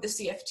few of the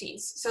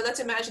CFTs, so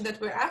let's imagine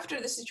that we're after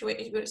the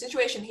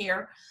situation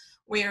here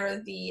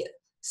where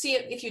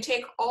if you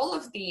take all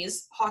of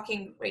these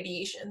Hawking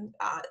radiation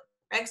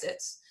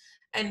exits,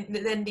 and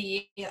then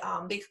the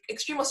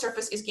extremal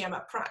surface is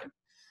gamma prime.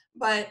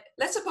 But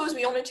let's suppose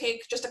we only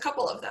take just a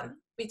couple of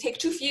them. We take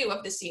too few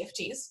of the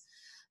CFTs,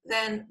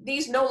 then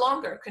these no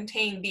longer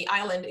contain the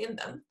island in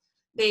them.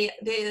 They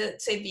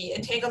say the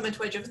entanglement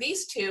wedge of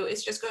these two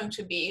is just going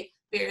to be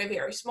very,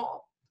 very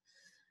small.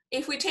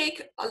 If we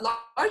take a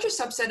larger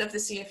subset of the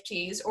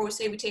CFTs, or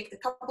say we take a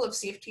couple of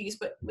CFTs,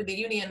 but with the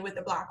union with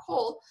the black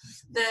hole,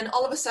 then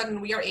all of a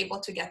sudden we are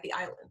able to get the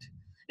island.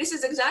 This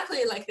is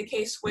exactly like the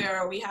case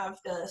where we have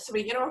the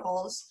 3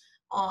 intervals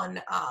in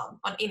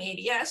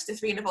ADS, the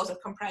 3 intervals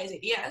that comprise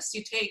ADS.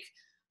 You take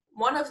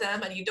one of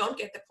them and you don't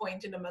get the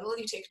point in the middle.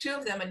 You take 2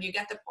 of them and you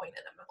get the point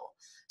in the middle.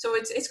 So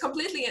it's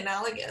completely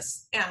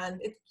analogous,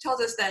 and it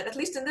tells us that at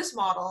least in this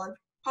model, and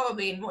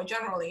probably more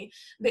generally,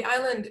 the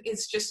island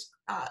is just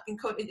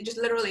encoded, just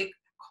literally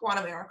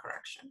quantum error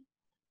correction.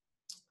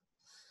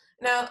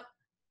 Now,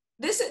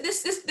 this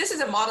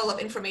is a model of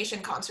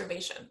information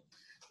conservation.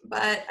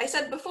 But I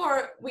said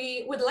before,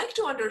 we would like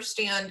to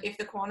understand if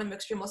the quantum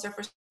extremal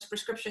surface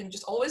prescription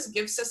just always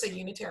gives us a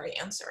unitary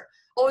answer,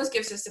 always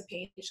gives us a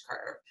page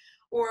curve,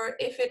 or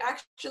if it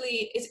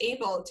actually is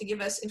able to give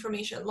us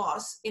information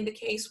loss in the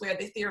case where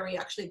the theory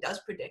actually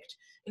does predict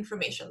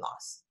information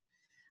loss.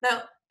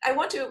 Now, I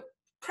want to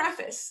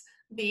preface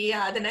the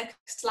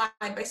next slide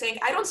by saying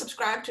I don't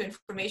subscribe to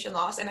information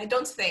loss, and I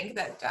don't think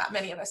that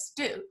many of us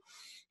do.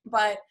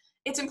 But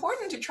it's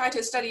important to try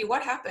to study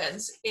what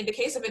happens in the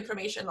case of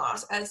information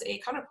loss as a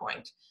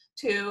counterpoint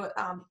to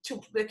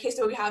the case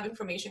that we have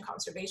information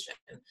conservation.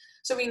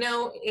 So we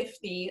know if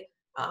the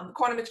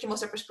quantum extremal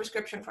surface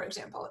prescription, for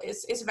example,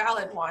 is a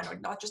valid one, or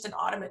not just an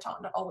automaton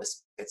that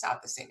always spits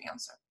out the same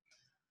answer.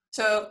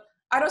 So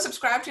I don't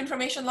subscribe to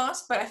information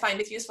loss, but I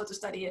find it useful to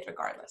study it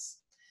regardless.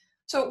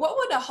 So what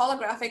would a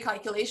holographic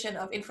calculation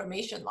of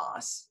information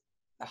loss,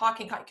 the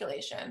Hawking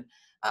calculation,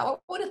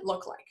 what would it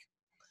look like?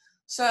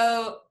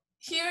 So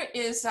here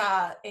is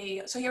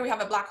so here we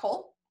have a black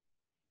hole,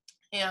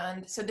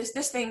 And so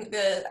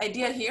the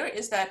idea here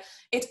is that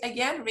it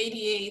again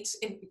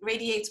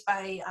radiates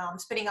by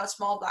spitting out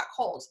small black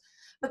holes.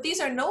 But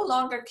these are no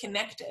longer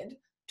connected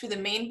to the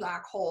main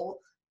black hole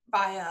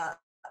via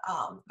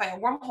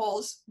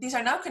wormholes. These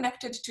are now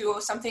connected to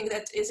something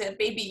that is a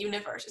baby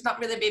universe. It's not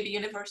really a baby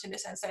universe in the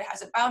sense that it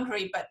has a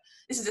boundary, but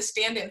this is a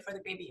stand-in for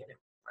the baby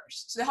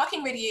universe. So the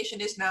Hawking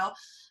radiation is now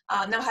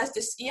has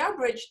this ER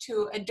bridge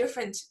to a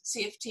different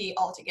CFT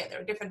altogether,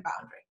 a different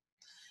boundary.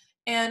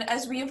 And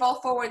as we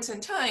evolve forwards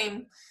in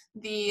time,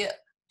 we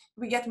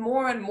get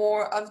more and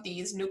more of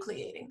these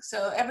nucleating.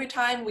 So every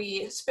time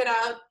we spit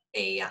out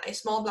a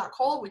small black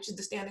hole, which is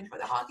the stand-in for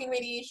the Hawking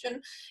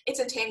radiation, it's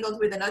entangled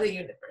with another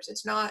universe. It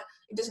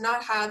does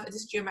not have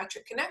this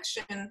geometric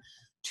connection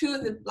to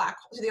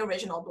the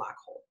original black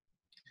hole.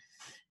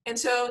 And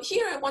so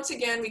here, once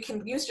again, we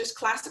can use just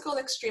classical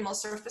extremal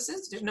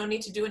surfaces. There's no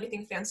need to do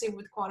anything fancy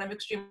with quantum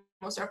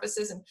extremal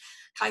surfaces and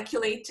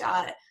calculate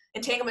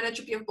entanglement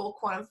entropy of bulk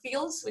quantum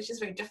fields, which is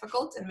very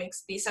difficult and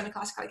makes the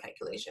semi-classical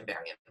calculation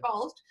very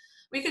involved.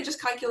 We can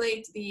just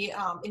calculate the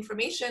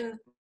information,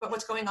 but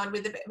what's going on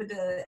with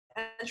the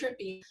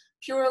entropy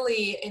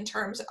purely in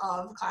terms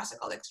of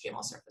classical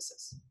extremal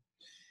surfaces.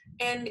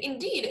 And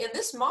indeed, in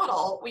this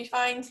model, we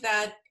find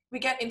that we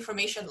get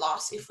information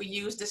loss if we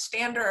use the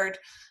standard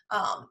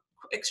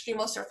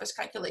extremal surface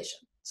calculation.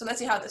 So let's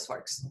see how this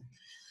works.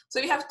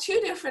 So we have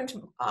two different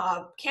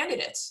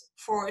candidates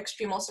for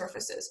extremal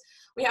surfaces.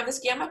 We have this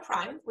gamma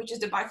prime, which is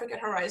the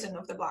bifurcate horizon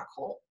of the black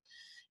hole.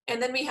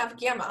 And then we have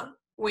gamma,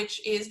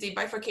 which is the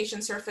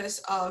bifurcation surface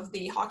of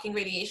the Hawking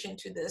radiation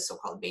to the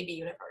so-called baby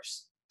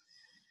universe.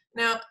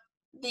 Now,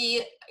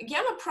 the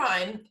gamma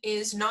prime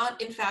is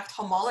not, in fact,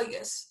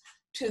 homologous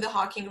to the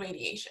Hawking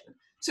radiation.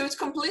 So it's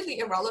completely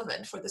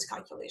irrelevant for this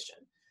calculation.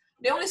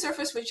 The only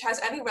surface which has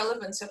any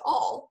relevance at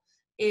all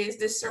is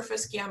this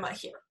surface gamma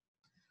here.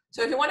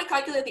 So if you want to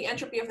calculate the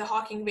entropy of the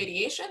Hawking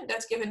radiation,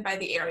 that's given by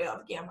the area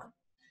of gamma.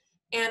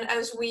 And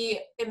as we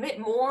emit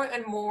more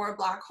and more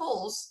black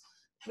holes,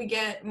 we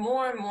get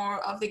more and more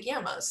of the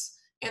gammas.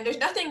 And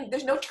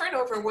there's no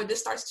turnover where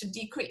this starts to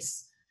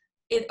decrease.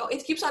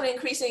 It keeps on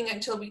increasing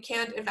until we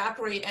can't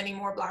evaporate any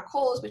more black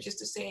holes, which is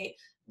to say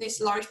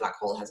this large black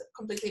hole has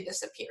completely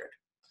disappeared.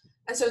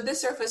 And so this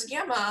surface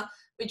gamma,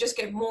 we just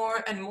get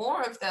more and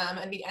more of them,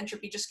 and the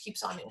entropy just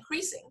keeps on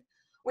increasing,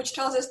 which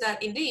tells us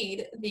that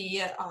indeed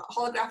the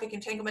holographic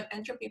entanglement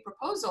entropy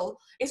proposal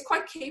is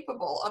quite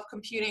capable of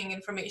computing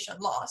information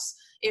loss,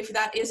 if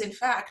that is in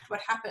fact what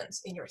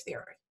happens in your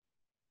theory.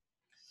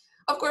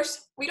 Of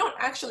course, we don't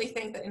actually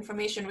think that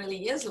information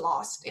really is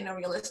lost in a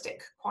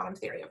realistic quantum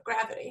theory of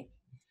gravity.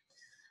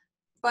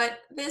 But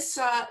this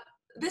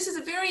is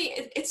a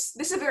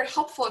very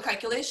helpful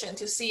calculation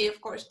to see,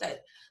 of course,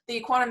 that the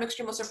quantum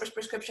extremal surface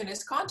prescription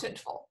is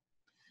contentful.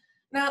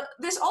 Now,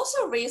 this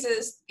also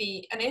raises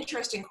an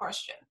interesting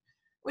question,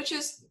 which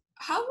is,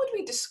 how would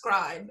we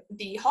describe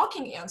the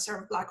Hawking answer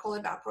of black hole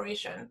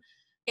evaporation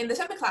in the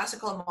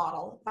semi-classical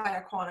model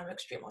via quantum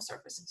extremal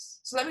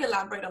surfaces? So let me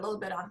elaborate a little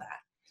bit on that.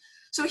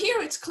 So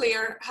here it's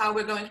clear how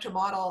we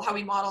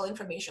model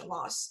information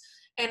loss.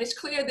 And it's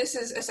clear this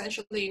is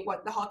essentially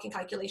what the Hawking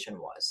calculation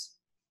was.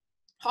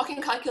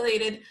 Hawking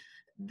calculated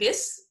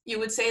this. You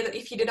would say that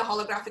if he did a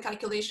holographic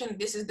calculation,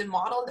 this is the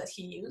model that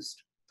he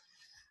used.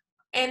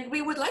 And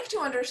we would like to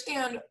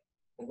understand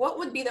what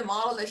would be the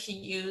model that he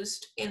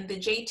used in the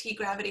JT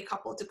gravity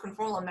coupled to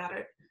conformal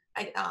matter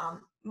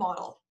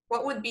model.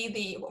 What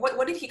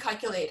did he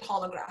calculate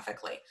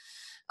holographically?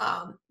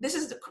 I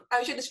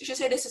should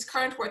say this is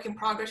current work in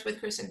progress with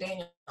Chris and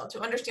Daniel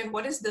to understand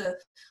what is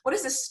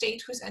the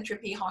state whose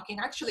entropy Hawking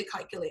actually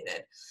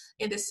calculated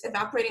in this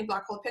evaporating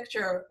black hole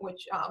picture,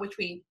 which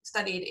we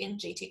studied in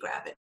JT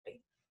gravity.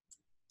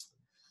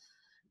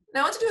 Now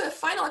I want to do a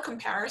final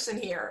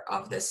comparison here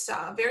of this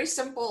very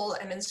simple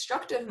and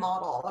instructive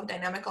model of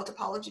dynamical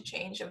topology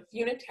change of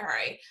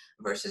unitary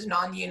versus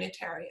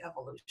non-unitary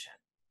evolution.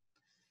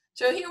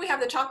 So here we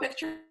have the top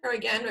picture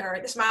again, where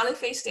the smiley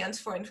face stands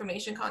for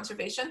information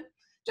conservation.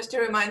 Just to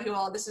remind you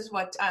all, this is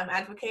what I'm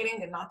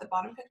advocating and not the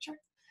bottom picture.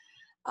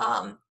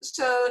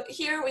 So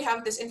here we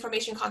have this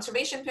information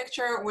conservation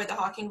picture where the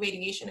Hawking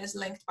radiation is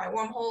linked by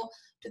wormhole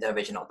to the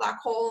original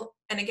black hole.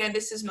 And again,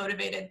 this is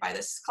motivated by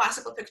this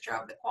classical picture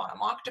of the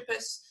quantum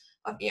octopus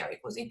of ER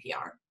equals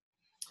EPR.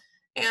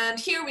 And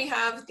here we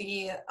have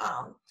the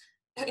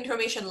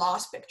information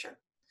loss picture.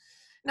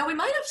 Now we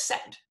might have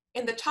said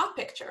in the top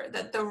picture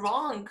that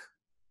the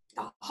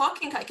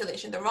Hawking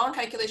calculation, the wrong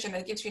calculation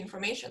that gives you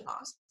information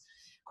loss,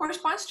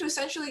 corresponds to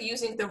essentially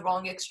using the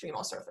wrong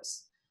extremal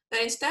surface.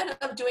 That instead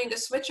of doing a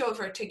switch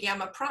over to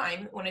gamma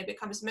prime when it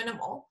becomes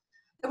minimal,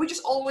 that we're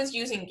just always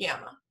using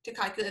gamma to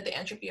calculate the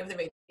entropy of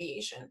the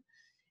radiation,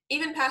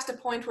 even past a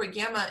point where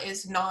gamma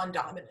is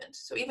non-dominant.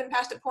 So even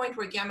past a point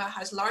where gamma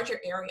has larger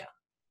area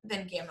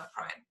than gamma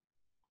prime.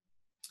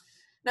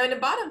 Now in the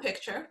bottom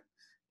picture,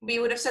 we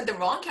would have said the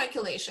wrong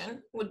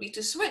calculation would be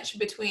to switch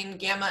between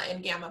gamma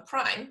and gamma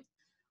prime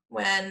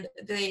when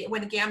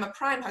gamma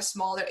prime has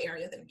smaller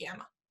area than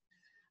gamma.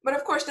 But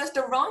of course, that's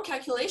the wrong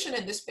calculation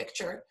in this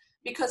picture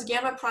because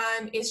gamma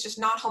prime is just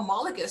not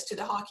homologous to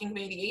the Hawking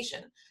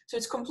radiation. So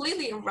it's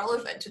completely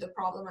irrelevant to the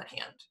problem at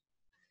hand.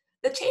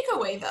 The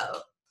takeaway, though,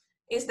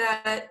 is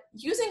that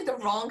using the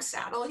wrong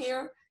saddle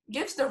here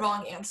gives the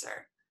wrong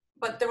answer.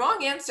 But the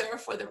wrong answer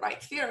for the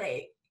right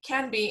theory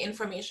can be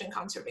information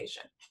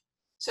conservation.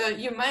 So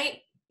you might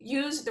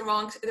use the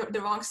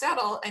wrong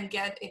saddle and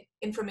get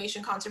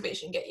information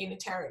conservation, get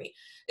unitarity.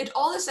 It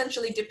all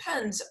essentially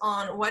depends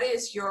on what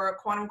is your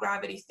quantum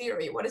gravity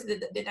theory, what is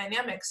the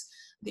dynamics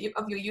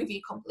of your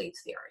UV complete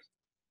theory.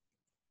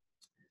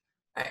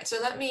 All right, so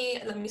let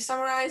me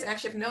summarize. I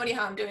actually have no idea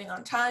how I'm doing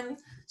on time,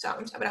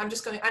 but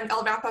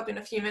I'll wrap up in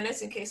a few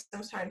minutes in case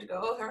I'm starting to go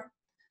over.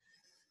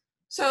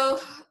 So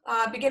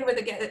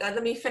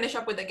let me finish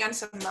up with again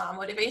some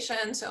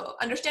motivation. So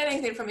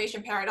understanding the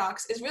information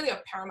paradox is really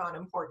of paramount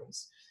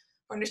importance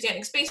for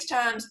understanding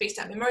space-time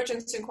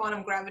emergence in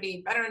quantum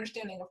gravity, better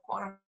understanding of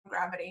quantum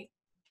gravity.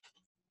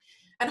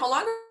 And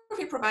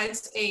holography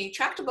provides a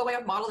tractable way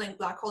of modeling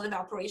black hole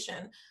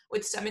evaporation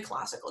with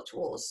semi-classical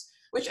tools,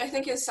 which I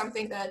think is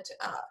something that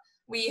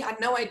we had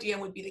no idea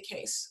would be the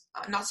case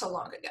not so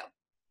long ago.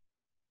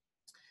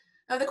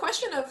 Now, the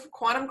question of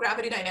quantum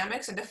gravity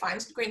dynamics and the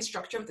fine-grained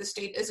structure of the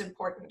state is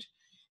important.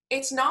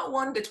 It's not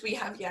one that we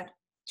have yet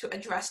to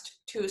address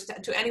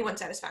to anyone's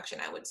satisfaction,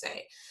 I would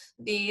say.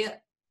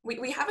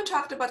 We haven't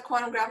talked about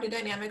quantum gravity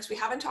dynamics. We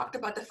haven't talked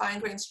about the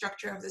fine-grained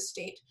structure of the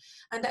state,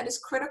 and that is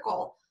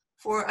critical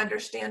for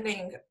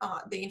understanding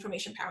the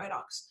information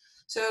paradox.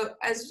 So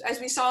as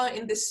we saw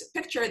in this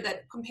picture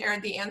that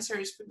compared the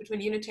answers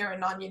between unitary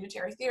and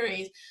non-unitary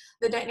theories,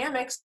 the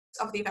dynamics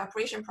of the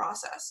evaporation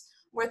process,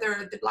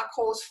 whether the black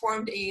holes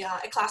formed a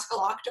classical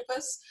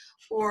octopus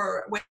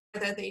or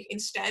whether they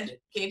instead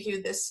gave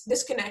you this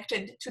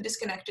disconnected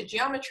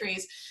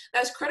geometries,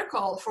 that's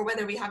critical for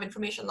whether we have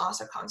information loss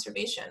or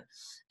conservation.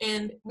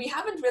 And we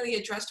haven't really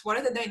addressed what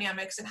are the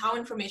dynamics and how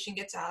information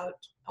gets out,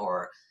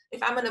 or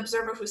if I'm an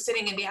observer who's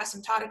sitting in the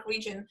asymptotic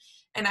region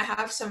and I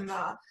have some,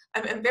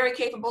 I'm a very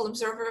capable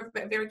observer,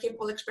 very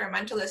capable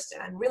experimentalist,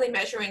 and I'm really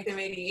measuring the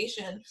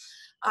radiation,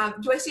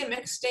 do I see a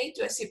mixed state?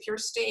 Do I see a pure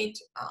state?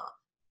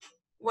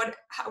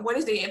 What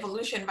is the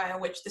evolution via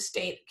which the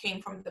state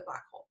came from the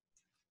black hole?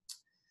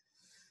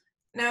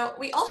 Now,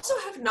 we also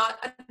have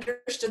not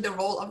understood the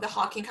role of the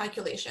Hawking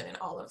calculation in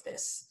all of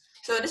this.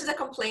 So this is a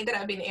complaint that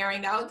I've been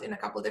airing out in a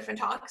couple of different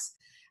talks.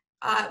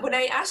 When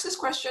I asked this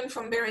question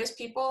from various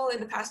people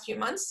in the past few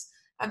months,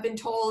 I've been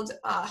told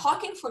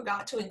Hawking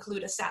forgot to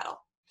include a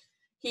saddle.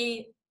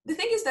 The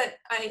thing is that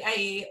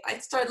I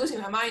started losing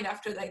my mind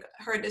after I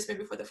heard this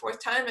maybe for the fourth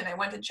time, and I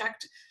went and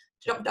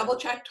double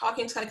checked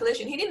Hawking's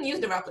calculation. He didn't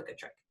use the replica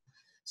trick.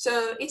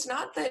 So it's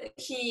not that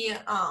he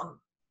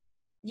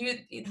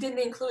didn't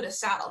include a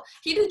saddle.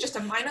 He did just a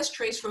minus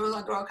trace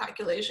Rule-Legrand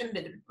calculation,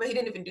 but he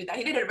didn't even do that.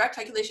 He did a direct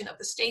calculation of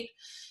the state,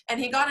 and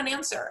he got an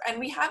answer. And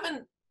we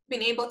haven't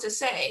been able to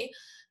say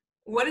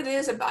what it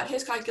is about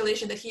his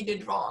calculation that he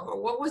did wrong,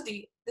 or what was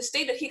the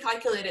state that he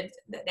calculated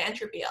the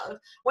entropy of.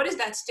 What is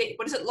that state?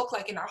 What does it look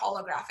like in our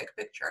holographic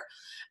picture?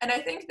 And I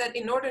think that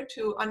in order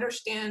to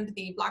understand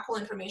the black hole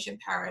information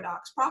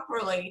paradox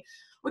properly,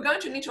 we're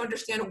going to need to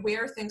understand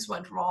where things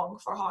went wrong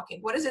for Hawking.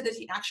 What is it that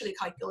he actually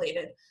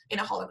calculated in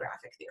a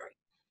holographic theory?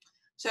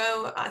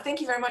 So thank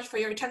you very much for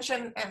your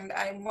attention, and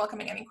I'm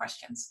welcoming any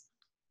questions.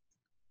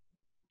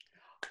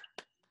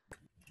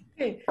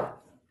 Okay.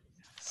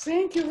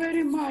 Thank you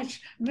very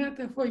much,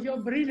 Netta, for your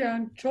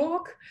brilliant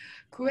talk.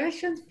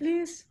 Questions,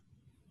 please?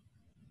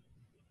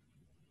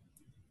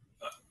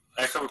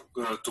 I have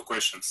two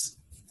questions.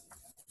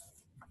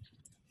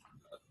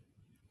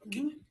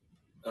 Okay.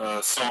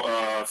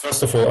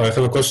 First of all, I have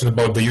a question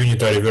about the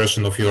unitary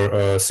version of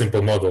your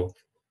simple model.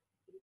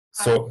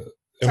 So,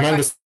 am I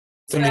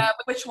understanding?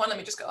 Which one? Let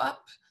me just go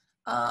up.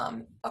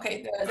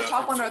 Okay, the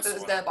top one or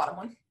the bottom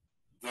one?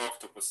 The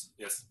octopus,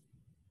 yes.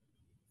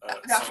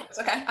 The octopus,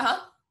 okay.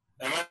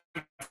 Am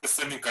I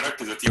understanding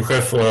correctly that you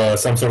have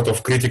some sort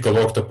of critical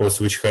octopus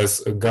which has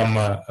a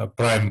gamma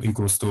prime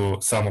equals to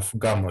sum of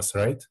gammas,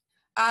 right?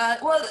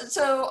 Well,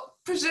 so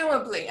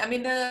presumably, I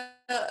mean,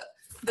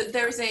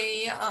 there's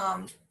a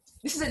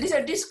these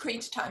are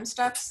discrete time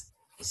steps.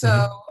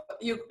 So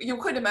you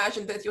could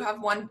imagine that you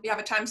have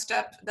a time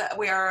step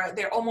where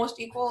they're almost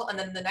equal, and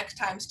then the next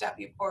time step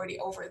you've already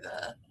over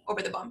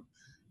the bump.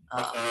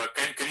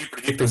 Can you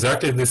predict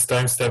exactly this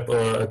time step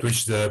at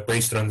which the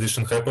page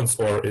transition happens,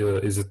 or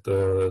is it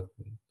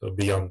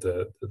beyond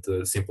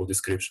the simple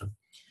description?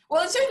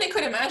 Well, it certainly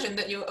could imagine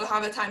that you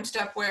have a time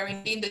step where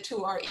indeed the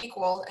two are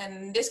equal. And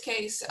in this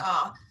case,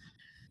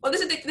 well,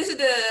 this is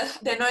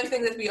the annoying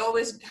thing that we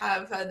always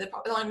have, the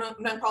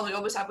annoying problem we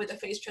always have with the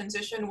phase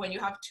transition when you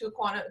have two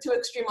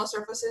extremal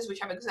surfaces which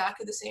have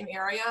exactly the same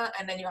area,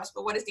 and then you ask,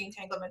 well, what is the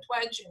entanglement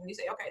wedge? And you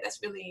say, okay, that's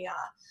really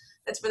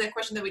a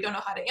question that we don't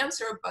know how to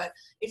answer, but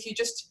if you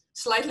just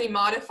slightly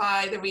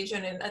modify the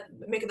region and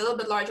make it a little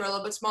bit larger or a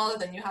little bit smaller,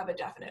 then you have a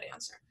definite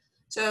answer.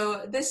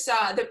 So this,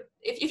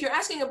 if you're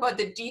asking about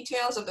the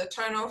details of the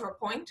turnover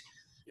point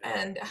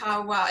and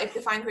how, if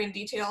the fine-grained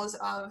details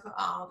of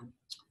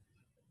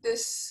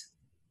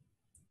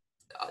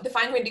the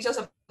fine-grained details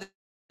of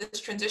this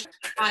transition.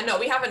 No,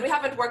 we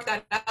haven't worked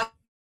that out,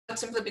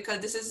 simply because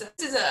this is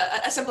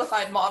a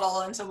simplified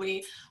model, and so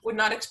we would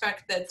not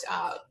expect that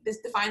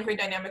the fine-grained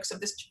dynamics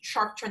of this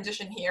sharp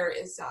transition here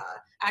is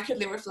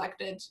accurately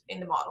reflected in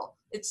the model.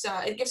 It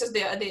gives us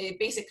the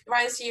basic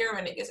rise here,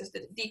 and it gives us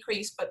the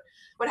decrease. But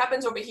what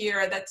happens over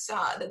here, that's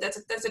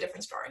a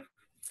different story.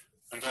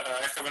 And I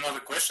have another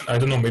question. I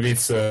don't know, maybe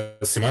it's a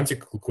semantic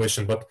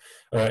question, but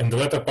in the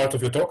latter part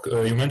of your talk,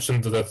 you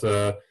mentioned that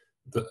the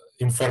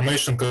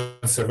information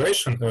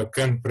conservation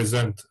can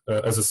present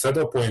as a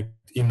saddle point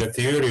in a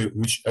theory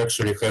which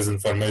actually has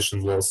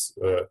information loss.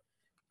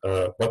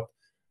 But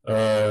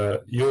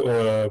you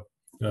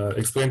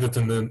explained it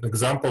in an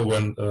example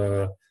when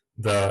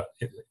the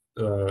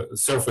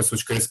surface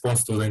which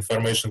corresponds to the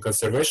information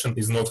conservation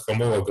is not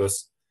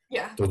homologous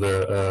to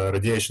the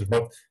radiation.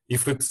 But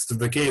if it's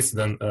the case,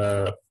 then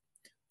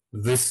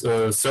this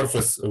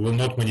surface will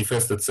not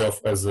manifest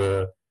itself as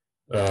a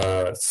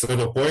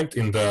saddle point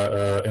in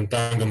the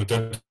entanglement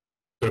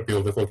entropy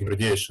of the Hawking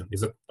radiation.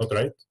 Is that not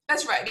right?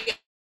 That's right.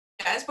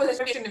 Yeah, I suppose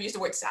I shouldn't have used the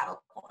word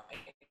saddle point.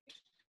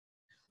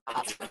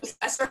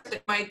 A surface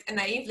that might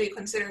naively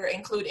consider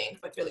including,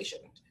 but really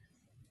shouldn't.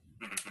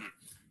 Mm-hmm.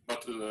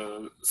 But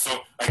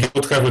so I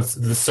would have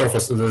the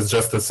surface that's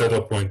just a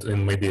saddle point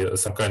in maybe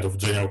some kind of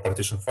general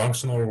partition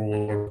function or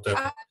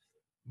whatever.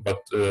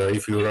 But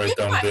if you write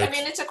down that, I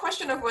mean, it's a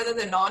question of whether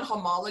the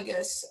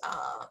non-homologous.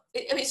 I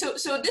mean,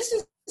 so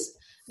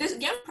this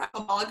gamma prime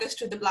homologous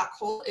to the black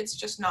hole. It's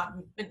just not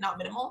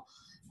minimal.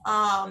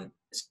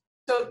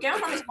 So gamma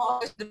prime is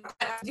homologous.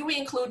 Do we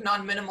include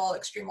non-minimal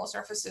extremal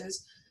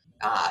surfaces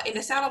in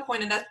a saddle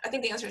point? And I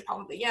think the answer is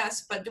probably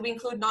yes. But do we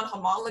include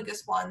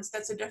non-homologous ones?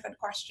 That's a different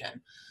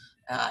question.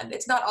 And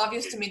it's not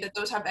obvious to me that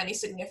those have any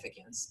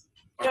significance.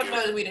 I don't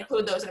know that we'd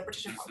include those in a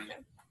partition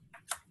function.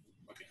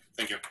 Okay,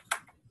 thank you.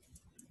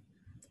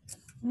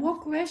 More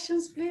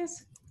questions,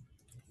 please.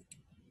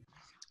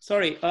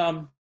 Sorry,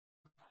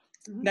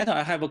 Netta,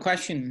 I have a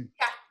question.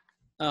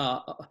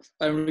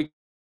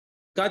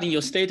 Regarding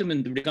your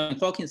statement regarding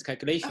Hawking's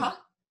calculation.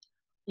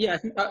 Yeah,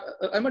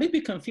 I'm a little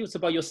bit confused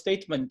about your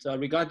statement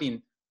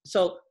regarding,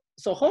 so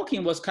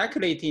Hawking was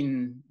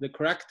calculating the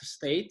correct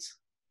state,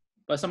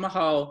 but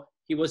somehow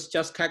he was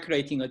just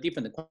calculating a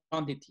different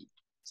quantity.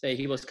 Say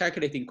he was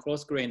calculating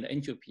cross-grained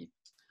entropy.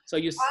 So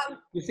you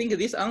think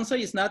this answer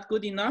is not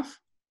good enough?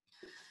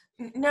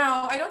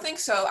 No, I don't think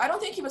so. I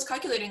don't think he was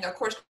calculating a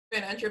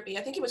coarse-grained entropy.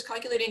 I think he was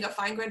calculating a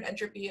fine-grained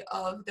entropy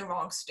of the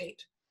wrong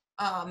state.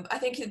 I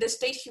think the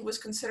state he was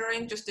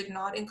considering just did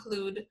not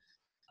include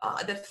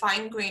the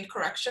fine-grained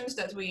corrections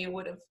that we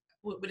would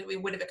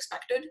have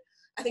expected.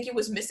 I think he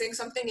was missing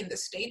something in the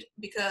state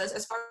because,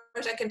 as far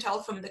as I can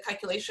tell from his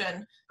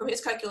calculation,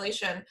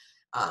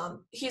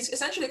 he's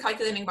essentially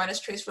calculating minus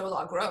trace rho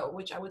log rho,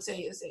 which I would say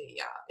is a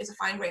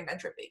fine-grained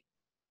entropy.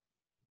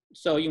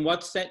 So in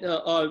what sense,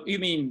 you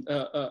mean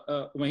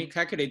when he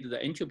calculated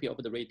the entropy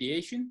of the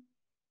radiation?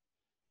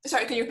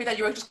 Sorry, can you repeat that?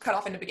 You were just cut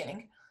off in the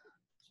beginning.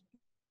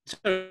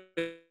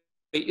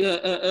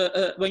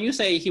 When you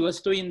say he was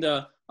doing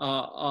the,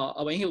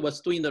 when he was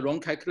doing the wrong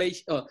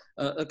calculation,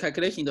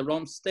 calculation in the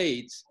wrong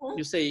states,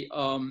 you say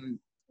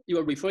you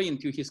are referring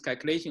to his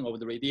calculation of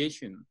the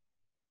radiation.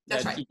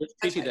 That's that right. He just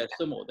treated as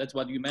thermal. That's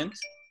what you meant?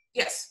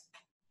 Yes.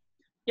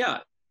 Yeah,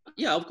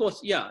 of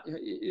course,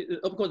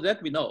 of course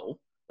that we know.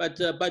 But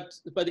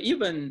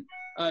even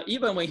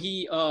when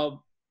he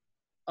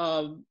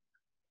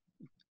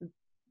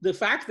the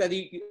fact that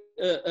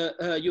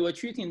you are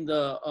treating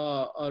the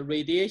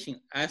radiation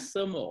as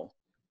thermal,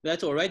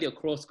 that's already a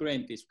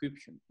cross-grained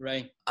description,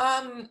 right?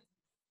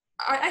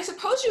 I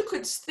suppose you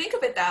could think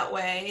of it that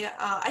way.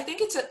 I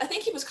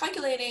think he was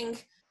calculating.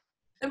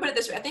 Let me put it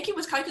this way. I think he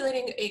was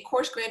calculating a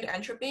coarse-grained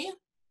entropy,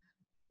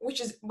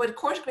 but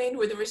coarse-grained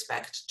with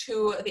respect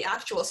to the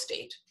actual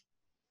state.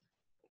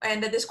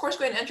 And that this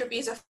coarse-grained entropy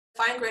is a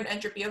fine-grained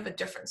entropy of a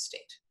different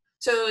state.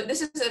 So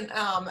this is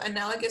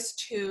analogous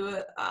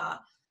to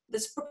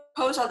this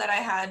proposal that I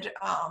had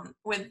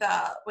with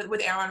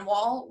Aaron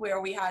Wall, where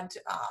we had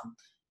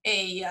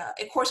a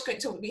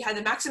coarse-grained. So we had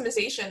the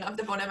maximization of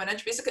the von Neumann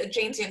entropy. Basically, a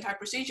Jaynesian type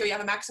procedure. You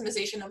have a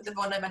maximization of the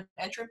von Neumann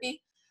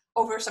entropy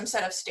over some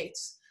set of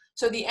states.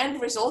 So the end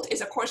result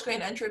is a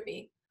coarse-grained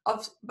entropy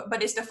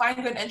but it's the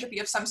fine-grained entropy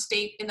of some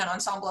state in an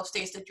ensemble of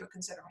states that you're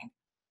considering.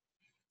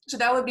 So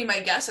that would be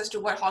my guess as to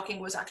what Hawking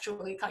was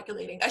actually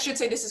calculating. I should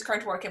say this is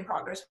current work in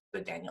progress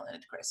with Daniel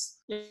and Chris.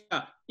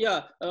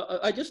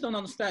 I just don't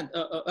understand.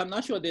 I'm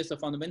not sure there's a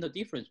fundamental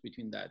difference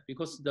between that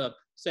because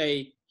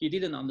he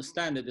didn't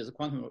understand that there's a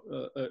quantum.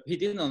 He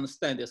didn't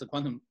understand there's a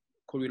quantum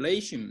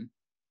correlation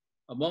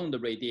among the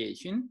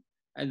radiation,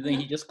 and then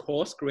he just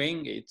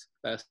cross-grained it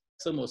by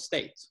thermal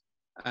state,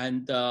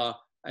 and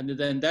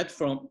then that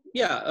from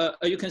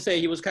you can say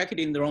he was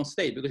calculating the wrong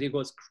state because he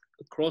was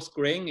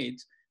cross-grained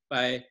it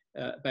by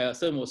a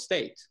thermal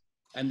state,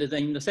 and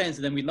then in the sense,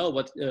 then we know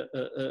what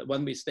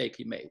one mistake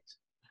he made.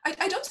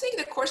 I don't think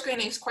that coarse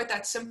graining is quite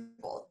that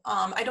simple.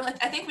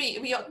 I think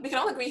we can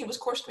all agree he was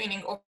coarse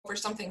graining over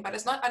something, but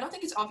it's not. I don't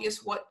think it's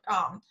obvious what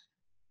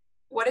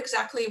what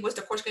exactly was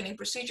the coarse graining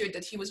procedure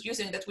that he was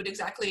using that would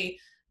exactly,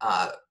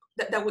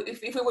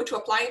 if we were to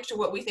apply it to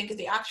what we think is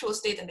the actual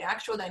state and the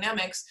actual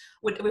dynamics,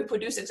 would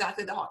produce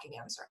exactly the Hawking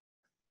answer.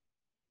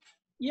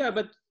 Yeah,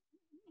 but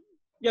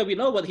yeah, we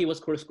know what he was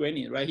coarse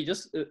graining, right? He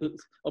just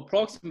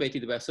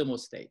approximated the thermal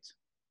state.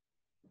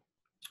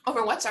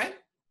 Over what, sorry?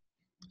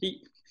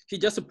 He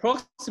just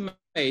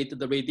approximated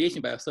the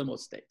radiation by a thermal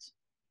state.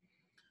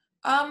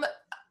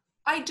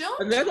 I don't.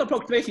 And that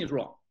approximation is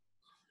wrong.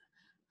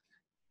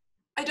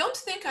 I don't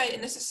think I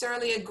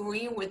necessarily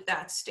agree with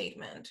that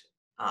statement.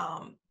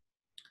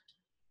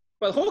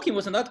 But Hawking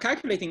was not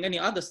calculating any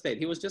other state.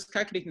 He was just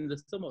calculating the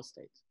thermal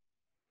state.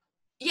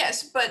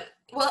 Yes, but,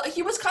 well,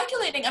 he was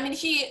calculating, I mean,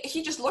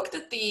 he just looked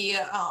at the,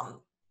 I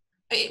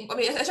mean,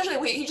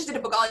 essentially, he just did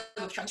a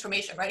Bogoliubov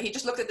transformation, right? He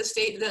just looked at the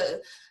state,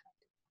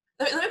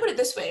 let me put it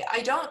this way.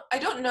 I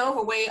don't know of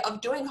a way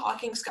of doing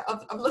Hawking's,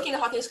 of looking at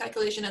Hawking's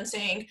calculation and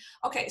saying,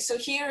 okay, so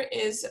here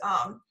is,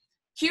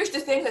 here's the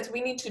thing that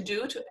we need to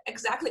do to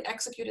exactly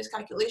execute his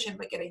calculation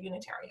but get a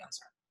unitary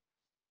answer.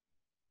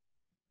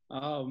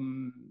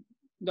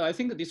 No, I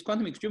think that this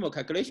quantum extremal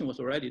calculation was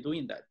already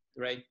doing that,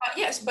 right?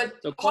 Yes, but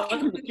So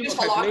Hawking didn't use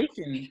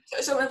holography.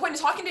 So the point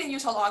is, Hawking didn't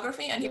use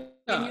holography, and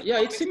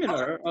it's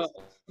similar.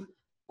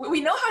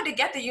 We know how to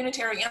get the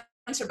unitary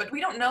answer, but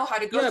we don't know how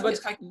to go through his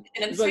calculation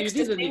and fix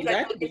the thing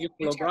that will give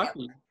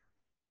holography.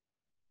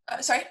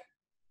 Sorry.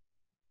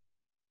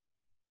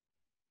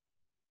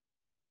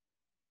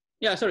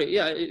 Yeah, sorry.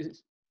 Yeah,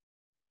 it's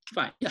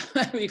fine. Yeah,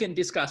 we can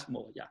discuss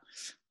more. Yeah.